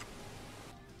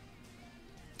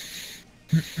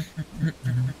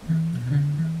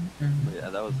 Yeah,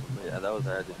 that was I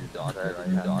had to do Doctor.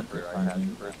 I had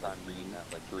the first time reading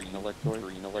that like green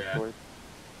electroid.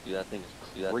 Dude, that thing is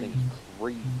crazy.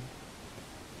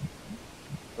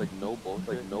 Like no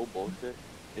bullshit.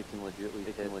 It can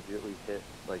legitimately hit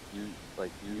like you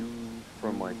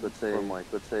from like let's say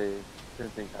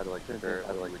couldn't think how to compare it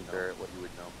what you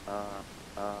would know.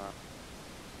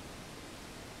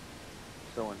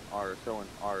 So in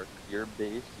Ark, your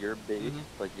base,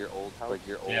 like your old house,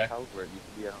 where it used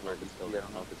to be, I don't know if it's still there,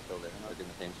 like in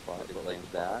the same spot, but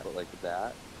like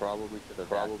that, probably to the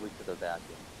vacuum.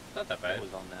 Not that bad. That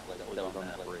was on that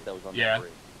bridge.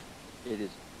 It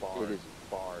is far.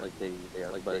 Like they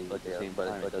are, but at the same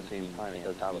time, it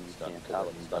does have it stuff.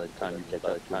 By the time you catch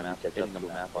up to the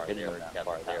map,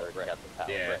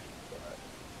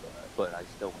 But I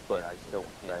still,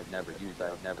 I've never used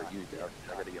it. I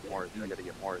gotta get more of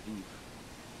these.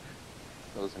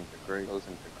 Those things are great.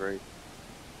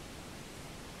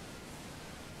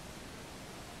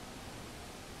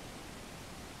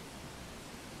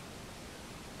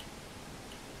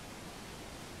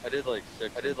 I did like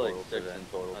six in total today.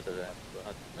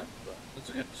 That's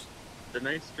good. The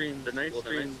night streams are usually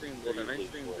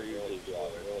 2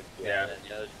 hours. Yeah.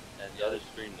 And the other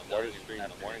stream, the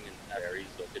morning varies,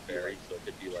 so it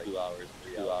could be like 2 hours,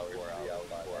 3 hours, 4 hours,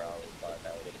 5 hours, by the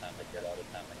time I get out.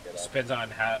 Depends on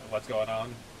what's going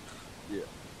on.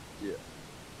 Yeah.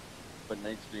 But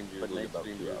night streams usually about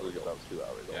 2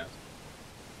 hours. Yeah.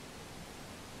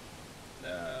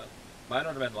 Mine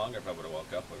would have been longer if I would have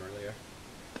woke up earlier.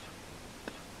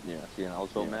 Yeah. See, and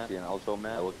also Matt.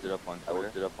 I looked it up on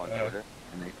Twitter.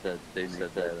 And they said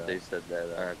that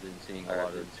I've been seeing a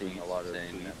lot of tweets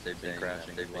saying that they've been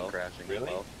crashing.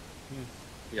 Really? Well.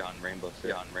 Yeah, on Rainbow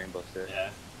Six. Yeah,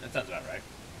 that sounds about right.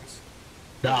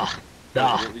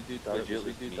 Legitimately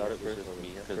thought it was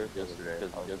me because yesterday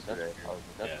I was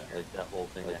like that whole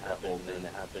thing that happened, and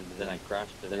then I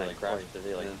crashed today like twice.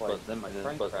 But then my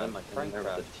friend crashed, there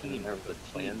was a team, there was a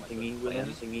plan thingy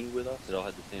with us. They all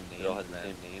had the same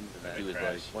name. And he was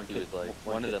like,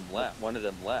 one of them left,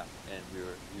 and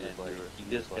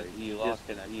he lost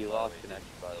connection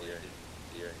by the way.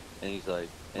 And he's like,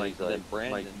 then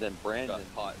Brandon got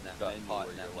caught in that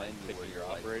menu picking your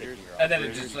operators. And then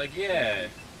it's just like, yeah.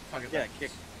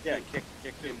 Kick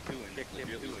him too.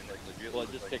 Well,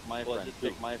 just kick my friend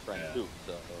too.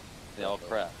 So they all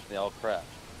crashed. And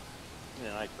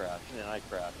then I crashed.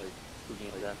 Like, who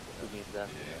gains that?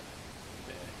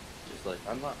 Just like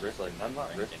I'm not risking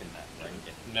that.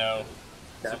 No.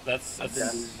 So that's I'm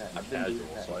casual,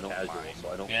 so I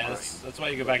don't. Yeah, that's why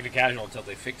you go back to casual until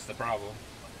they fix the problem.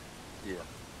 Yeah,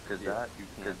 because that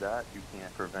you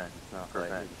can't prevent.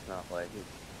 It's not like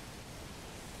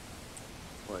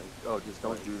oh, just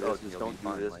don't do this. Just don't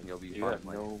do this, and you'll be fine.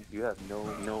 You have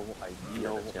no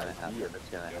idea that's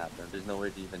gonna happen. There's no way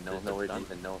to even know.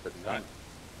 If it's done.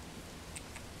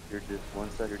 You're just 1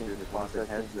 second. The next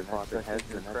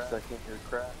second you're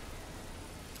crashed.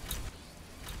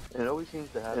 It always seems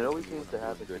to happen. To me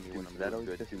when I'm that always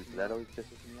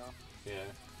pisses me off. Yeah.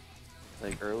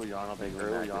 Like early on, I'll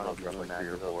drop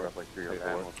like 3 or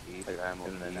 4, and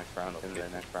then the next round,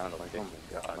 I'm like, oh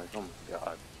my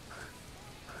god.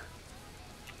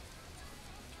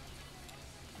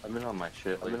 I've been on my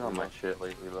shit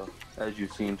lately, though. As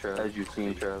you've seen, Travis.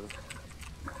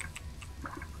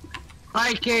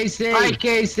 Hi, Casey.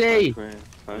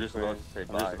 I'm just about to say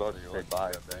bye. You're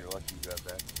lucky you got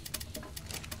that.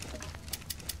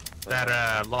 That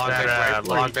log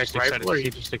deck excited, or are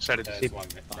you just excited to see?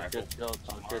 Alright,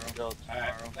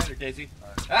 later, Daisy.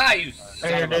 Ah, you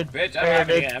son of a bitch! I don't have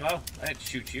any ammo. I didn't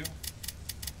shoot you.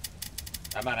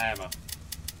 I'm out of ammo.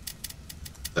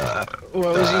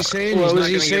 What was he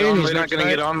saying? He's not going to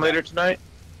get on later tonight?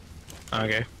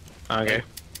 Okay.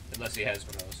 Unless he has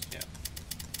one of those, yeah.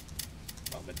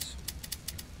 Moments.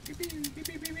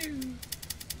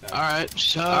 Alright,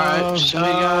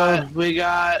 so we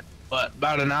got what,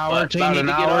 about an hour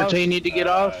till you need to get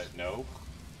off? No.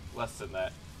 Less than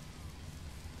that.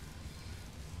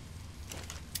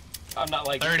 I'm not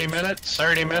like 30 minutes.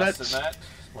 Less than that.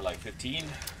 More like 15.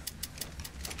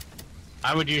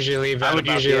 I would usually leave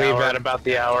at about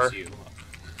the hour.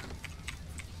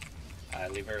 I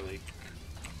leave early.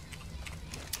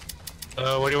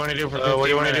 What do you want to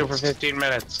do for 15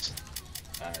 minutes?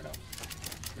 I don't know.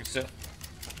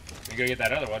 We go get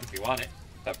that other one if you want it.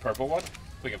 That purple one.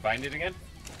 We can find it again.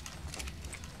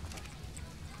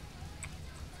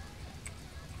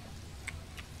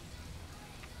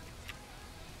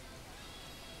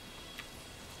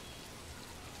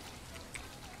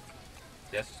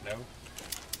 Yes, no?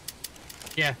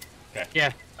 Yeah. Okay.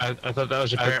 Yeah. I thought that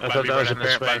was apparent.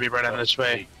 Might be right on this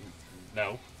way.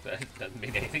 No, that doesn't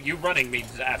mean anything. You running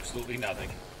means absolutely nothing.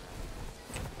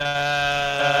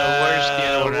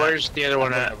 Where's the other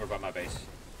one at? Over by my base.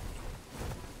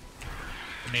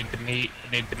 Need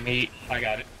the meat. I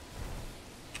got it.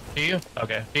 Do you?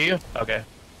 Okay.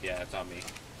 Yeah, it's on me.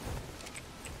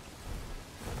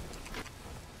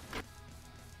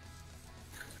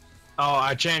 Oh,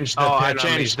 I changed the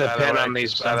pin on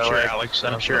these. By the way,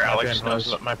 I'm sure Alex knows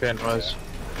what my pin was.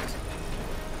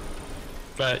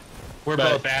 But we're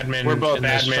both admin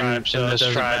in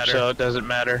this tribe, so it doesn't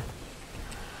matter.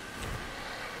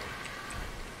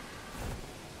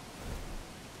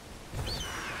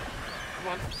 Come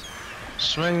on.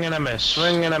 Swing and a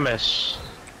miss.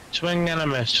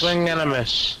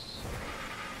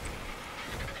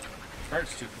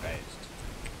 Bird's too phased.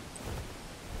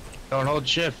 Don't hold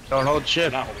shift. I'm not holding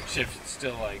shift. It's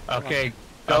still like. Okay.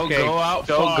 Go out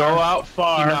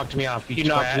far. You knocked me off. You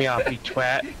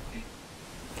twat.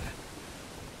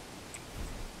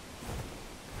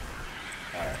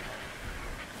 Alright.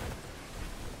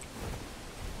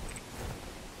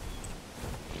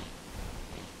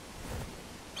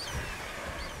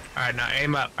 Alright, now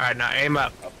aim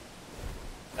up. Oh.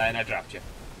 And I dropped you.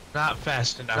 Not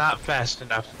fast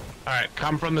enough. Alright,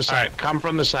 come from the side.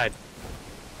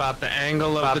 About the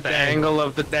angle of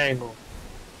the dangle.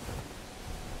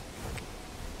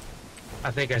 I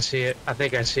think I see it.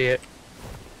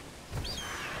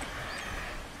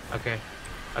 Okay.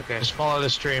 Just follow the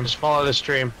stream.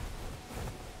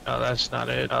 Oh, that's not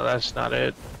it.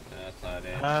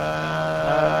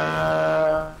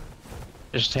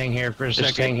 Just hang here for a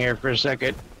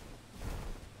second.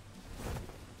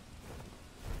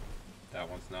 That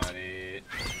one's not it.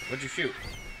 What'd you shoot?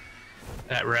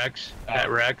 That Rex.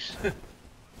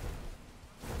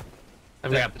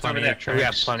 I've got plenty of drinks. We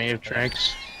got plenty of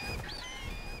drinks.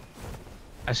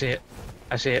 I see it.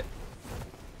 I see it.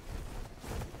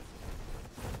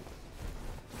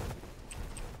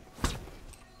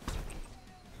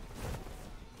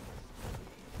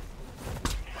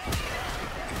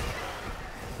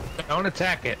 Don't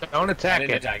attack it. Don't attack I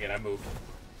didn't it. attack it. I moved.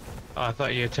 Oh, I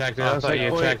thought you attacked it. I thought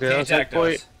you attacked it. I was like,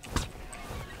 boy,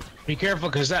 be careful,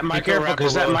 because that micro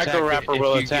wrapper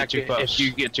will attack you if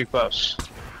you get too close.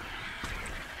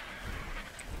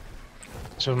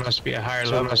 So it must be a higher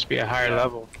level. Must be a higher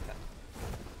level.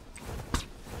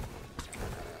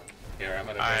 Here, I'm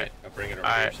gonna bring it over.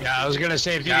 Alright. Yeah, I was gonna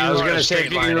say if you can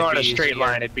go on a straight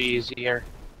line, it'd be easier.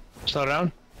 Slow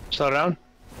down. Slow down.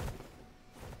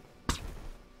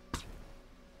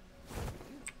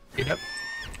 Get up.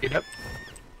 Get up.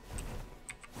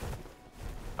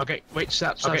 Okay, wait,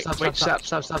 stop, stop, stop, wait, stop,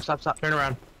 stop, stop, stop, stop. Turn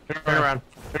around. Turn around.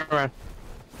 Turn around.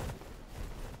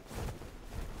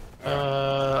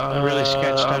 I'm really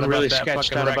sketched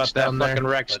out about that fucking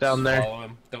Rex down there. Follow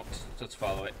him. Let's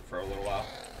follow it for a little while.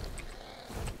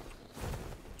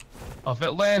 Oh, if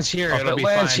it lands here,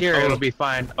 it'll be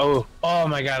fine. Oh, oh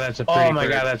my God, that's a pretty. Oh my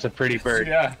God, that's a pretty bird.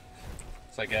 Yeah.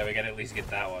 It's like, yeah, we gotta at least get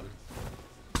that one.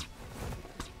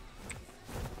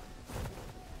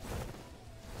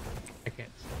 I can't.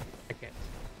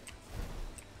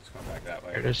 Let's go back that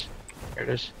way. There it is. There it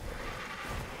is.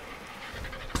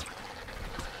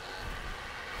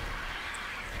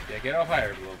 Yeah, get off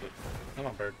higher a little bit. Come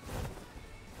on, bird.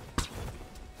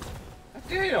 God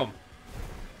damn!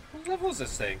 What level is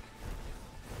this thing?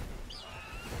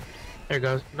 There it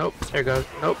goes. Nope. There it goes.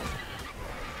 Nope.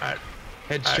 Alright.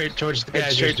 Head straight towards the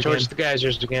geysers. Straight towards the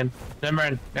geysers again. Never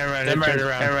mind. Never mind. Turn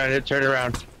around. Never mind. Turn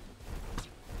around.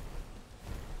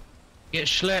 Get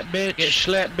slapped, bitch. Get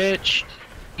slapped, bitch.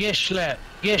 Get slapped.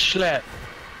 Get slapped.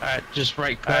 Alright, just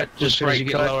right click. Just as soon as you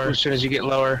get lower. As soon as you get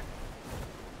lower.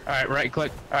 Alright, right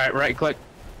click. Alright, right click.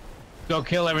 Go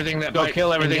kill everything that might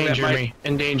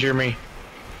endanger me.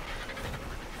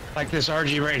 Like this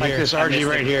RG right here. Like this RG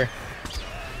right here.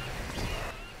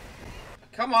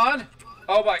 Come on!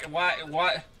 Oh my,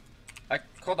 what?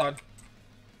 Hold on.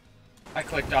 I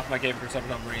clicked off my game for some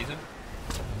dumb reason.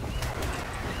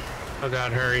 Oh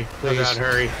God, hurry. Please. Oh God,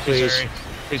 hurry. Please. Hurry.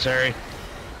 Please hurry.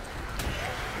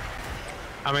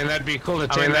 I mean, that'd be cool to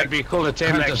tame that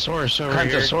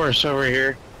Huntosaurus over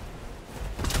here.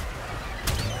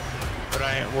 But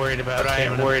I ain't worried about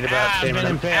taming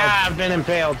him. I've been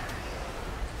impaled.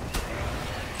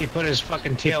 He put his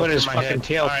fucking tail through my head.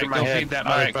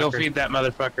 Alright, go feed that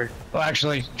motherfucker. Well,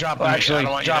 actually, drop the meat.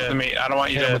 Drop the meat. I don't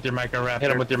want you to hit him with your Microraptor. Hit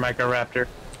him with your Microraptor.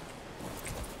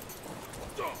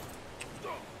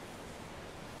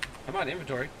 Come on,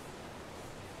 inventory.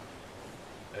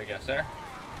 There we go, sir.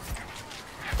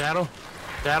 Saddle?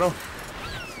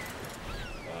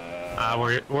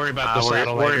 Worry about the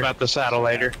saddle later. Worry about the saddle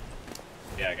later.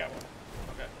 Yeah, I got one.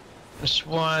 Okay. This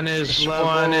one is level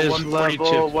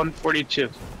 142.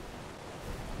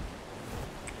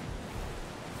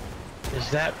 Is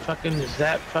that fucking...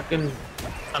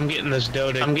 I'm getting this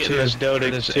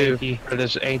Dodig too. Or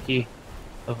this Anki.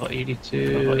 Level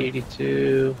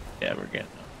 82. Yeah, we're getting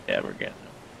them.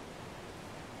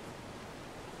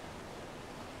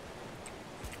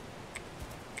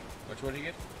 Which one did you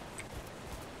get?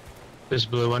 This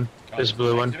blue one. Oh, this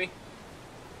blue one. To me?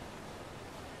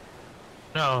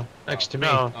 No, next to me.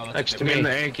 Oh, Next to me. I'm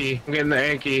getting the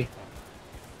Anki.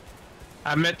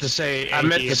 I meant to say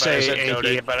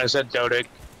Anki, but I said Dodig.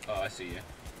 Oh, I see you.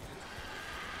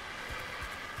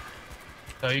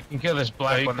 So you can kill this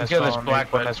black one.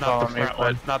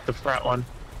 Not the front one.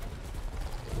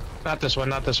 Not this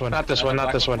one. Oh,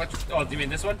 do you mean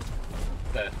this one?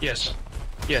 Yes.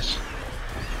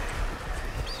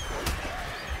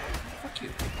 Fuck you.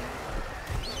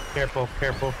 Careful.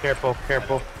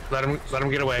 Let him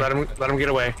get away. Let him get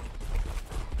away.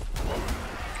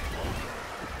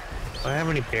 Do I have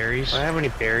any berries?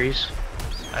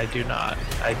 I do not.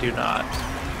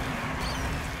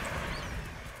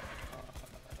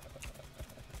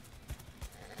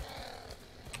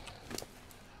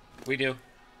 We do.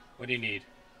 What do you need?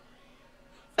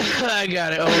 I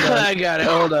got it.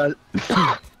 Hold on.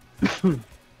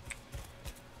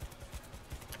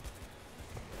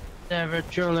 Never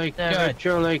truly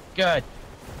good.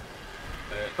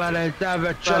 But it's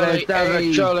never truly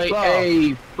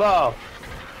a ball.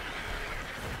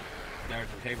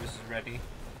 Narrative Davis is ready.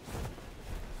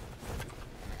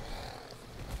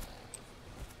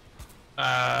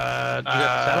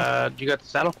 You got the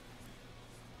saddle?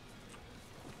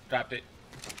 Dropped it.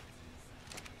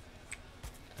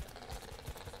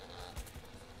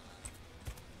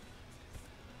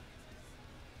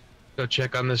 Go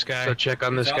check on this guy. Go check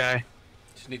on this He's up. guy.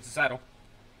 Just needs a saddle.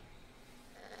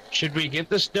 Should we get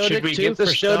this Dodic Should we too get this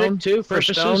for stone Dodic too for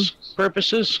purposes? stone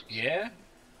purposes? Yeah,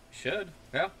 should.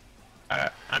 Yeah.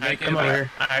 Alright, Make it come over back.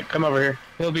 here. Alright, come over here.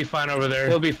 He'll be fine over there.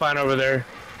 He'll be fine over there.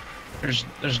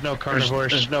 There's no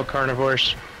carnivores. There's no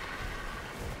carnivores.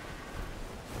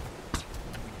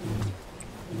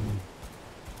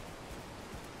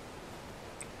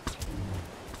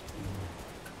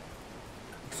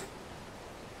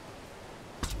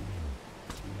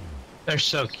 They're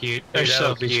so cute. They're Dude, I so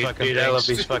love these cute, fucking dude. I love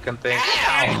things. these fucking things.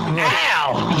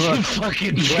 Ow! You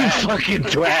fucking You twat. fucking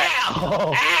twat.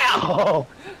 Ow! Ow!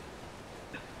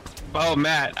 Oh,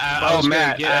 Matt. I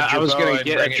was gonna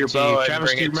get at your bow and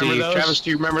Travis, bring do you it to remember you. those? Travis, do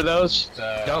you remember those?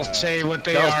 Don't say what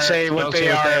they Don't are. say what they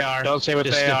are. Don't say what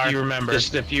Just they if are. you remember.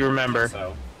 Just if you remember.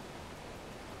 So,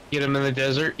 Get him in the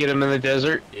desert. Get him in the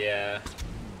desert. yeah.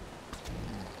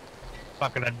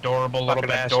 Fucking adorable little Fucking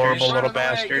bastards. adorable Run little away,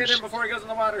 Get bastards. him before he goes in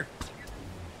the water.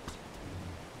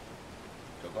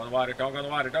 Don't go in the water. Don't go in the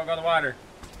water. Don't go in the water.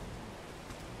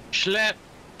 Schlep.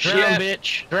 Drown, Schlep.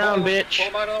 bitch. Drown, Pull bitch.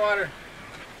 him out of the water.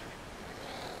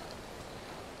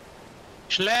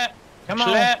 Schlep. Come on.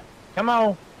 Schlep. Come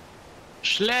on.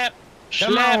 Schlep.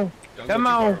 Come Schlep. on. Don't Come go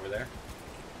too far on. over there.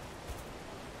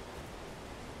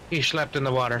 He slept in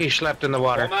the water. He slept in the Pull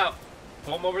water. him out.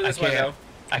 Pull him over this I way, can't. though.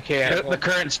 I can't. The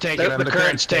current's taking him. The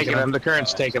current's taking him. The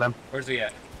current's Oh. taking him. Where's he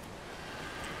at?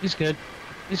 He's good.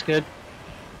 He's good.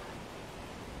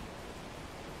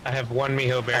 I have one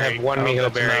Miho berry. I have one I hope Miho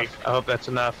that's berry. enough. I hope that's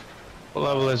enough. What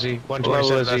level is he? What 127.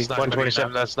 level is he? That's not gonna be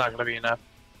 127. enough. That's not going to be enough.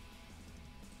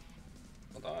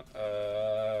 Hold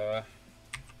on.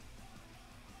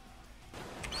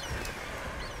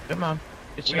 Come on.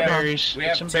 Get some We have- berries. we Get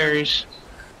have some two. berries.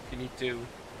 You need to.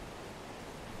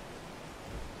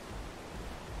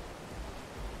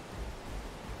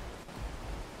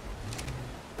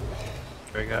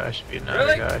 There we go. That should be enough. Really?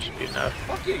 There we go. That should be enough.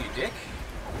 Fuck you, you dick.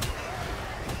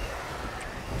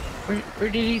 Where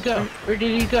did he go? Where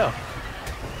did he go?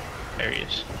 There he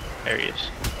is. There he is.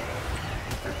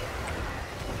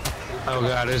 Oh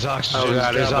god, his oxygen. Oh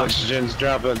god, his dropping. oxygen's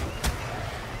dropping.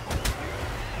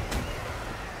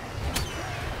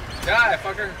 Die,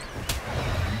 fucker.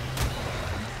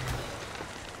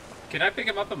 Can I pick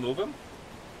him up and move him?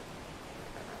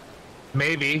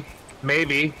 Maybe.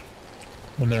 Maybe.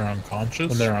 When they're unconscious?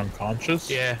 When they're unconscious?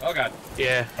 Yeah. Oh god.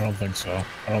 Yeah. I don't think so.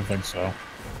 I don't think so.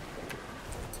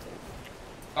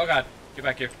 Oh god. Get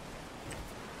back here.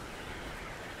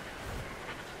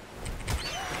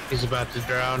 He's about to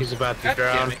drown. He's about to God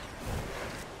damn drown. it.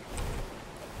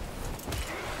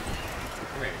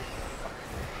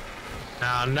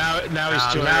 Come here. Now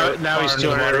he's 200. Now he's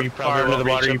 200 far into the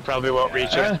water. You probably won't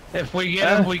reach him. If we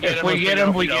get him, we get him. If we get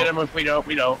him, we get him. If we don't,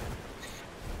 we don't.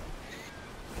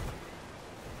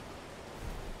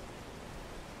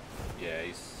 Yeah,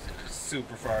 he's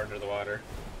super far under the water.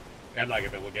 I'd like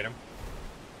it, but we'll get him.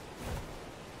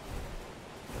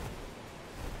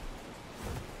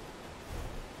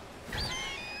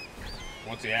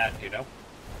 What's he at, you know?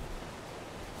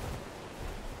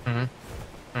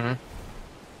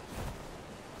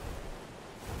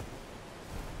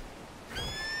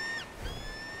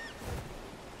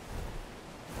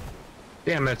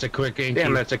 Damn, that's a quick inky.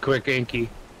 Damn, that's a quick inky.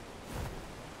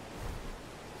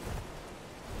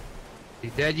 He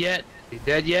dead yet? He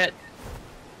dead yet?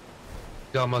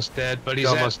 He's almost dead, but He's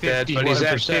he's almost at dead, but he's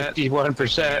at 51%.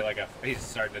 51%. Like he's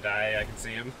starting to die. I can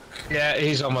see him. Yeah,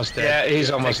 he's almost Yeah, dead. he's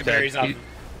Take almost the dead. berries off He- him.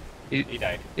 he- He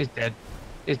died. He's dead.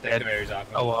 He's Take the dead. berries off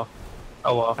him. Oh well.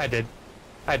 Oh well. I did.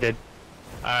 I did.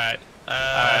 Alright.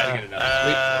 Get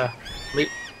another.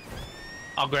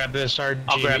 I'll grab this hard.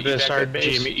 I'll grab this hard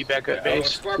base. Meet you back at Oh, base.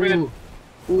 Scorpion.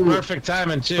 Perfect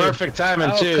timing too. Perfect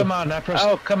timing Oh, too. come on! I pressed.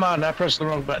 Oh come on! I pressed the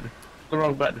wrong button. The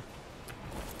wrong button.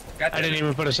 God I damn didn't it.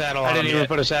 even put a saddle on. I didn't him even yet.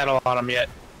 put a saddle on him yet.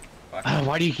 Fuck.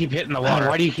 Why do you keep hitting the water?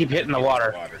 Why do you keep hitting the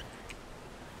water?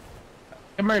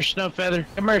 Come here, snow feather.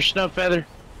 Come here, snow feather.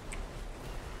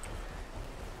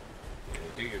 Yeah,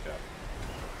 do your job.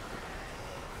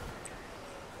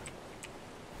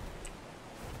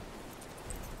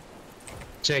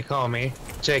 Say call me.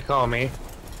 Say call me.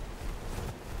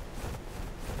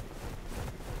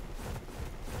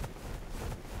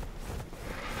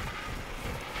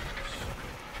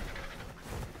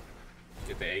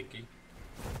 Get the Yankee.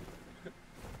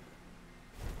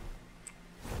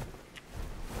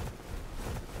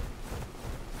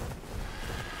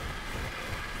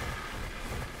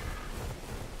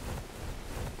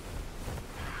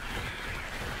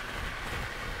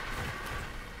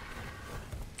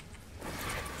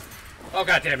 Oh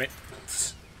god damn it!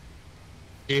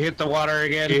 You hit the water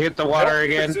again. You hit the water Nope.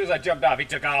 again. As soon as I jumped off, he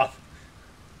took off.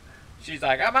 She's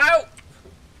like, I'm out!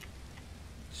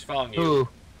 She's following you.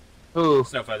 Who?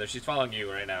 Snowfeather, she's following you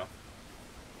right now.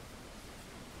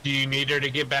 Do you need her to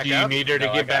get back No, up? I got her.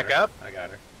 I got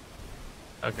her.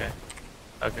 Okay.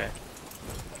 Okay.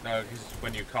 No, because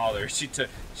when you called her, she took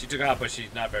off, but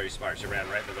she's not very smart. She ran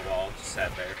right into the wall and just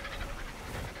sat there.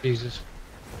 Jesus.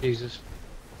 Jesus.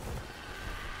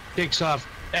 Takes off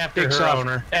after her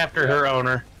owner. After her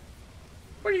owner.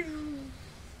 Just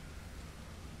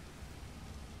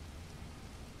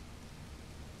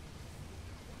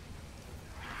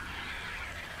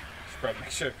probably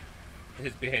make sure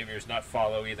his behavior is not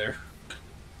follow either.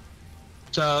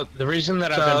 So the reason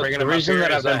that I've been bringing him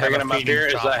up here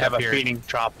is I have a feeding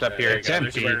trough up here. It's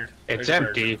empty. It's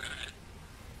empty.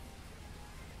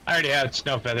 I already had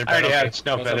Snowfeather.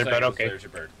 But okay. There's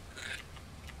your bird.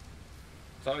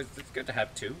 It's good to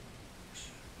have two.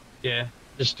 Yeah,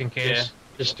 just in case.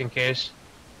 Just in case.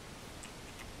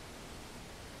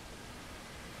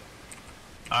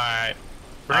 All right.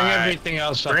 Bring everything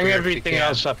else up. Up here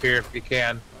if you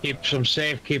can. Keep them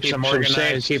safe. Keep them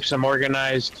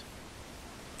organized.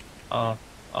 I'll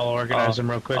organize them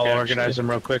real quick.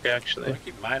 Actually. I'll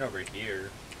keep mine over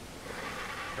here.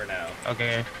 For now.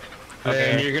 Okay.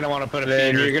 Then you're gonna want to put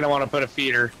a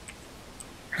feeder.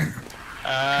 You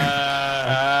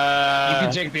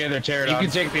can take the other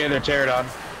pterodon.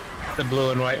 The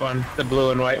blue and white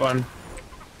one.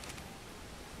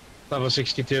 Level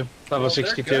 62.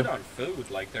 They're good on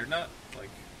food. Like they're not like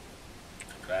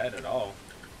bad at all.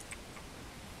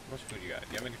 How much food you got? Do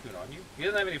you have any food on you? He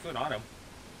doesn't have any food on him.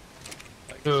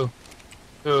 Like,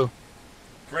 Who?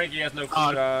 Frankie has no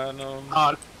food on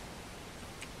him.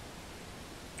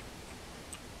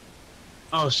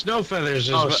 Oh, Snowfeathers is...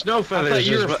 I thought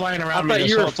you were flying around me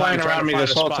this whole time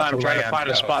trying to find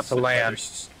a spot to land.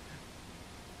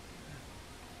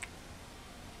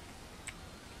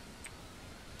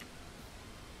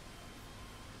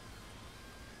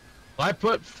 I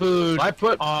put food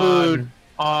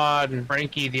on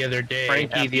Frankie the other day.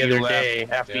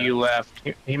 After you left.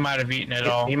 He might have eaten it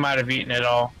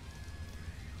all.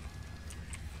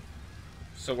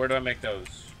 So where do I make those?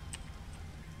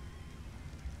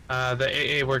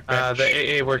 The AA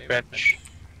workbench.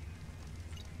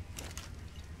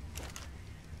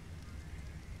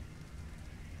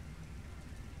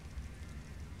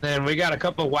 Then we got a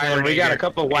couple wyvern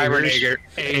eggs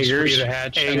for you to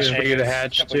hatch.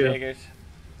 Too.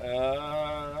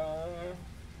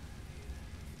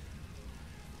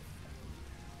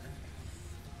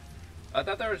 I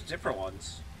thought there was different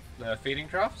ones. The feeding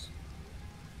troughs?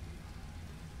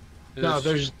 No,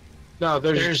 there's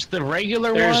the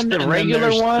regular one,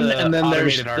 and then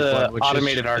there's the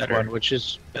automated arc one, which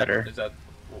is better. Is that,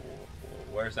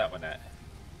 where's that one at?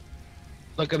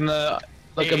 Look in the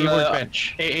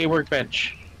workbench. AA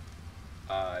workbench.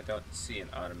 I don't see an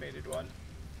automated one.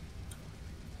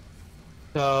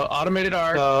 The automated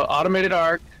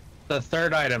arc. The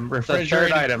third item,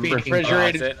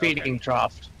 refrigerated feeding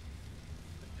trough.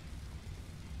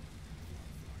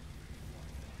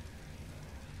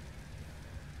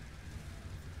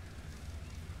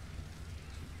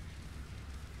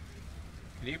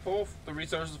 Can you pull the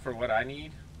resources for what I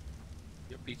need?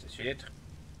 You piece of shit.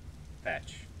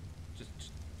 Thatch.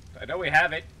 Just I know we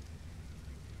have it.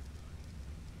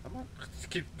 Come on,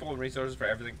 just keep pulling resources for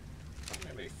everything. I don't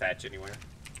have any thatch anywhere.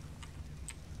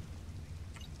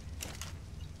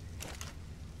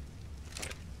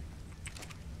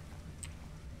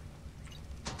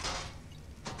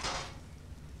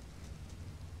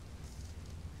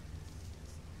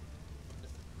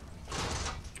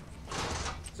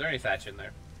 Is there any thatch in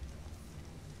there?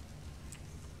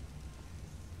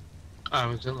 I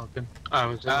wasn't looking.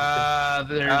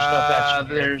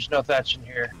 There's no thatch in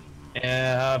here.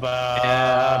 Yeah,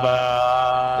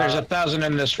 but there's 1,000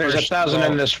 in this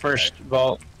first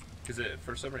vault. Because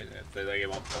for some reason they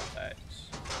won't pull thatch.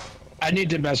 I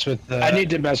need to mess with the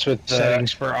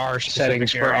settings for our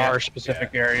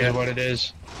specific area. Is what it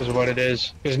is.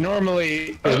 Because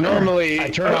normally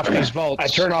I turn off these vaults.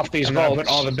 And then I put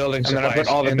all the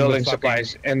building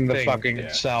supplies in the fucking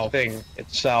thing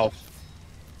itself.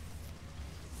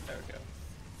 There we go.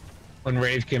 When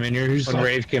Rave came in here,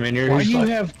 why do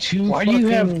you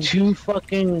have two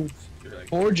fucking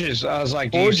forges? I was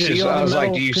like, do you see all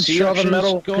the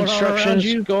metal constructions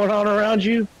going on around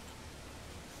you?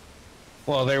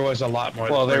 Well, there was a lot more.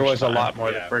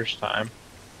 The first time.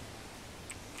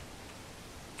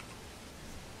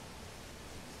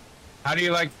 How do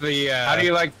you like the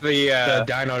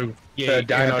dino? The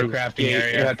dino crafting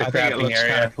area. I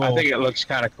think it looks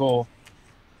kind of cool.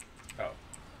 Oh,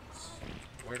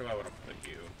 Where do I want to put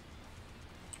you?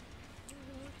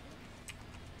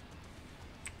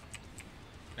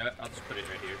 No, I'll just put it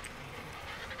right here.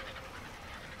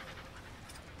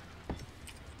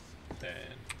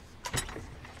 Then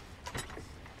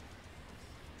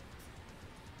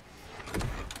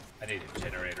I need a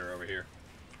generator over here.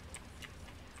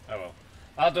 Oh well.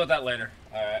 I'll do that later.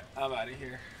 Alright, I'm out of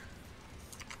here.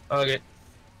 Okay.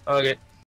 Okay.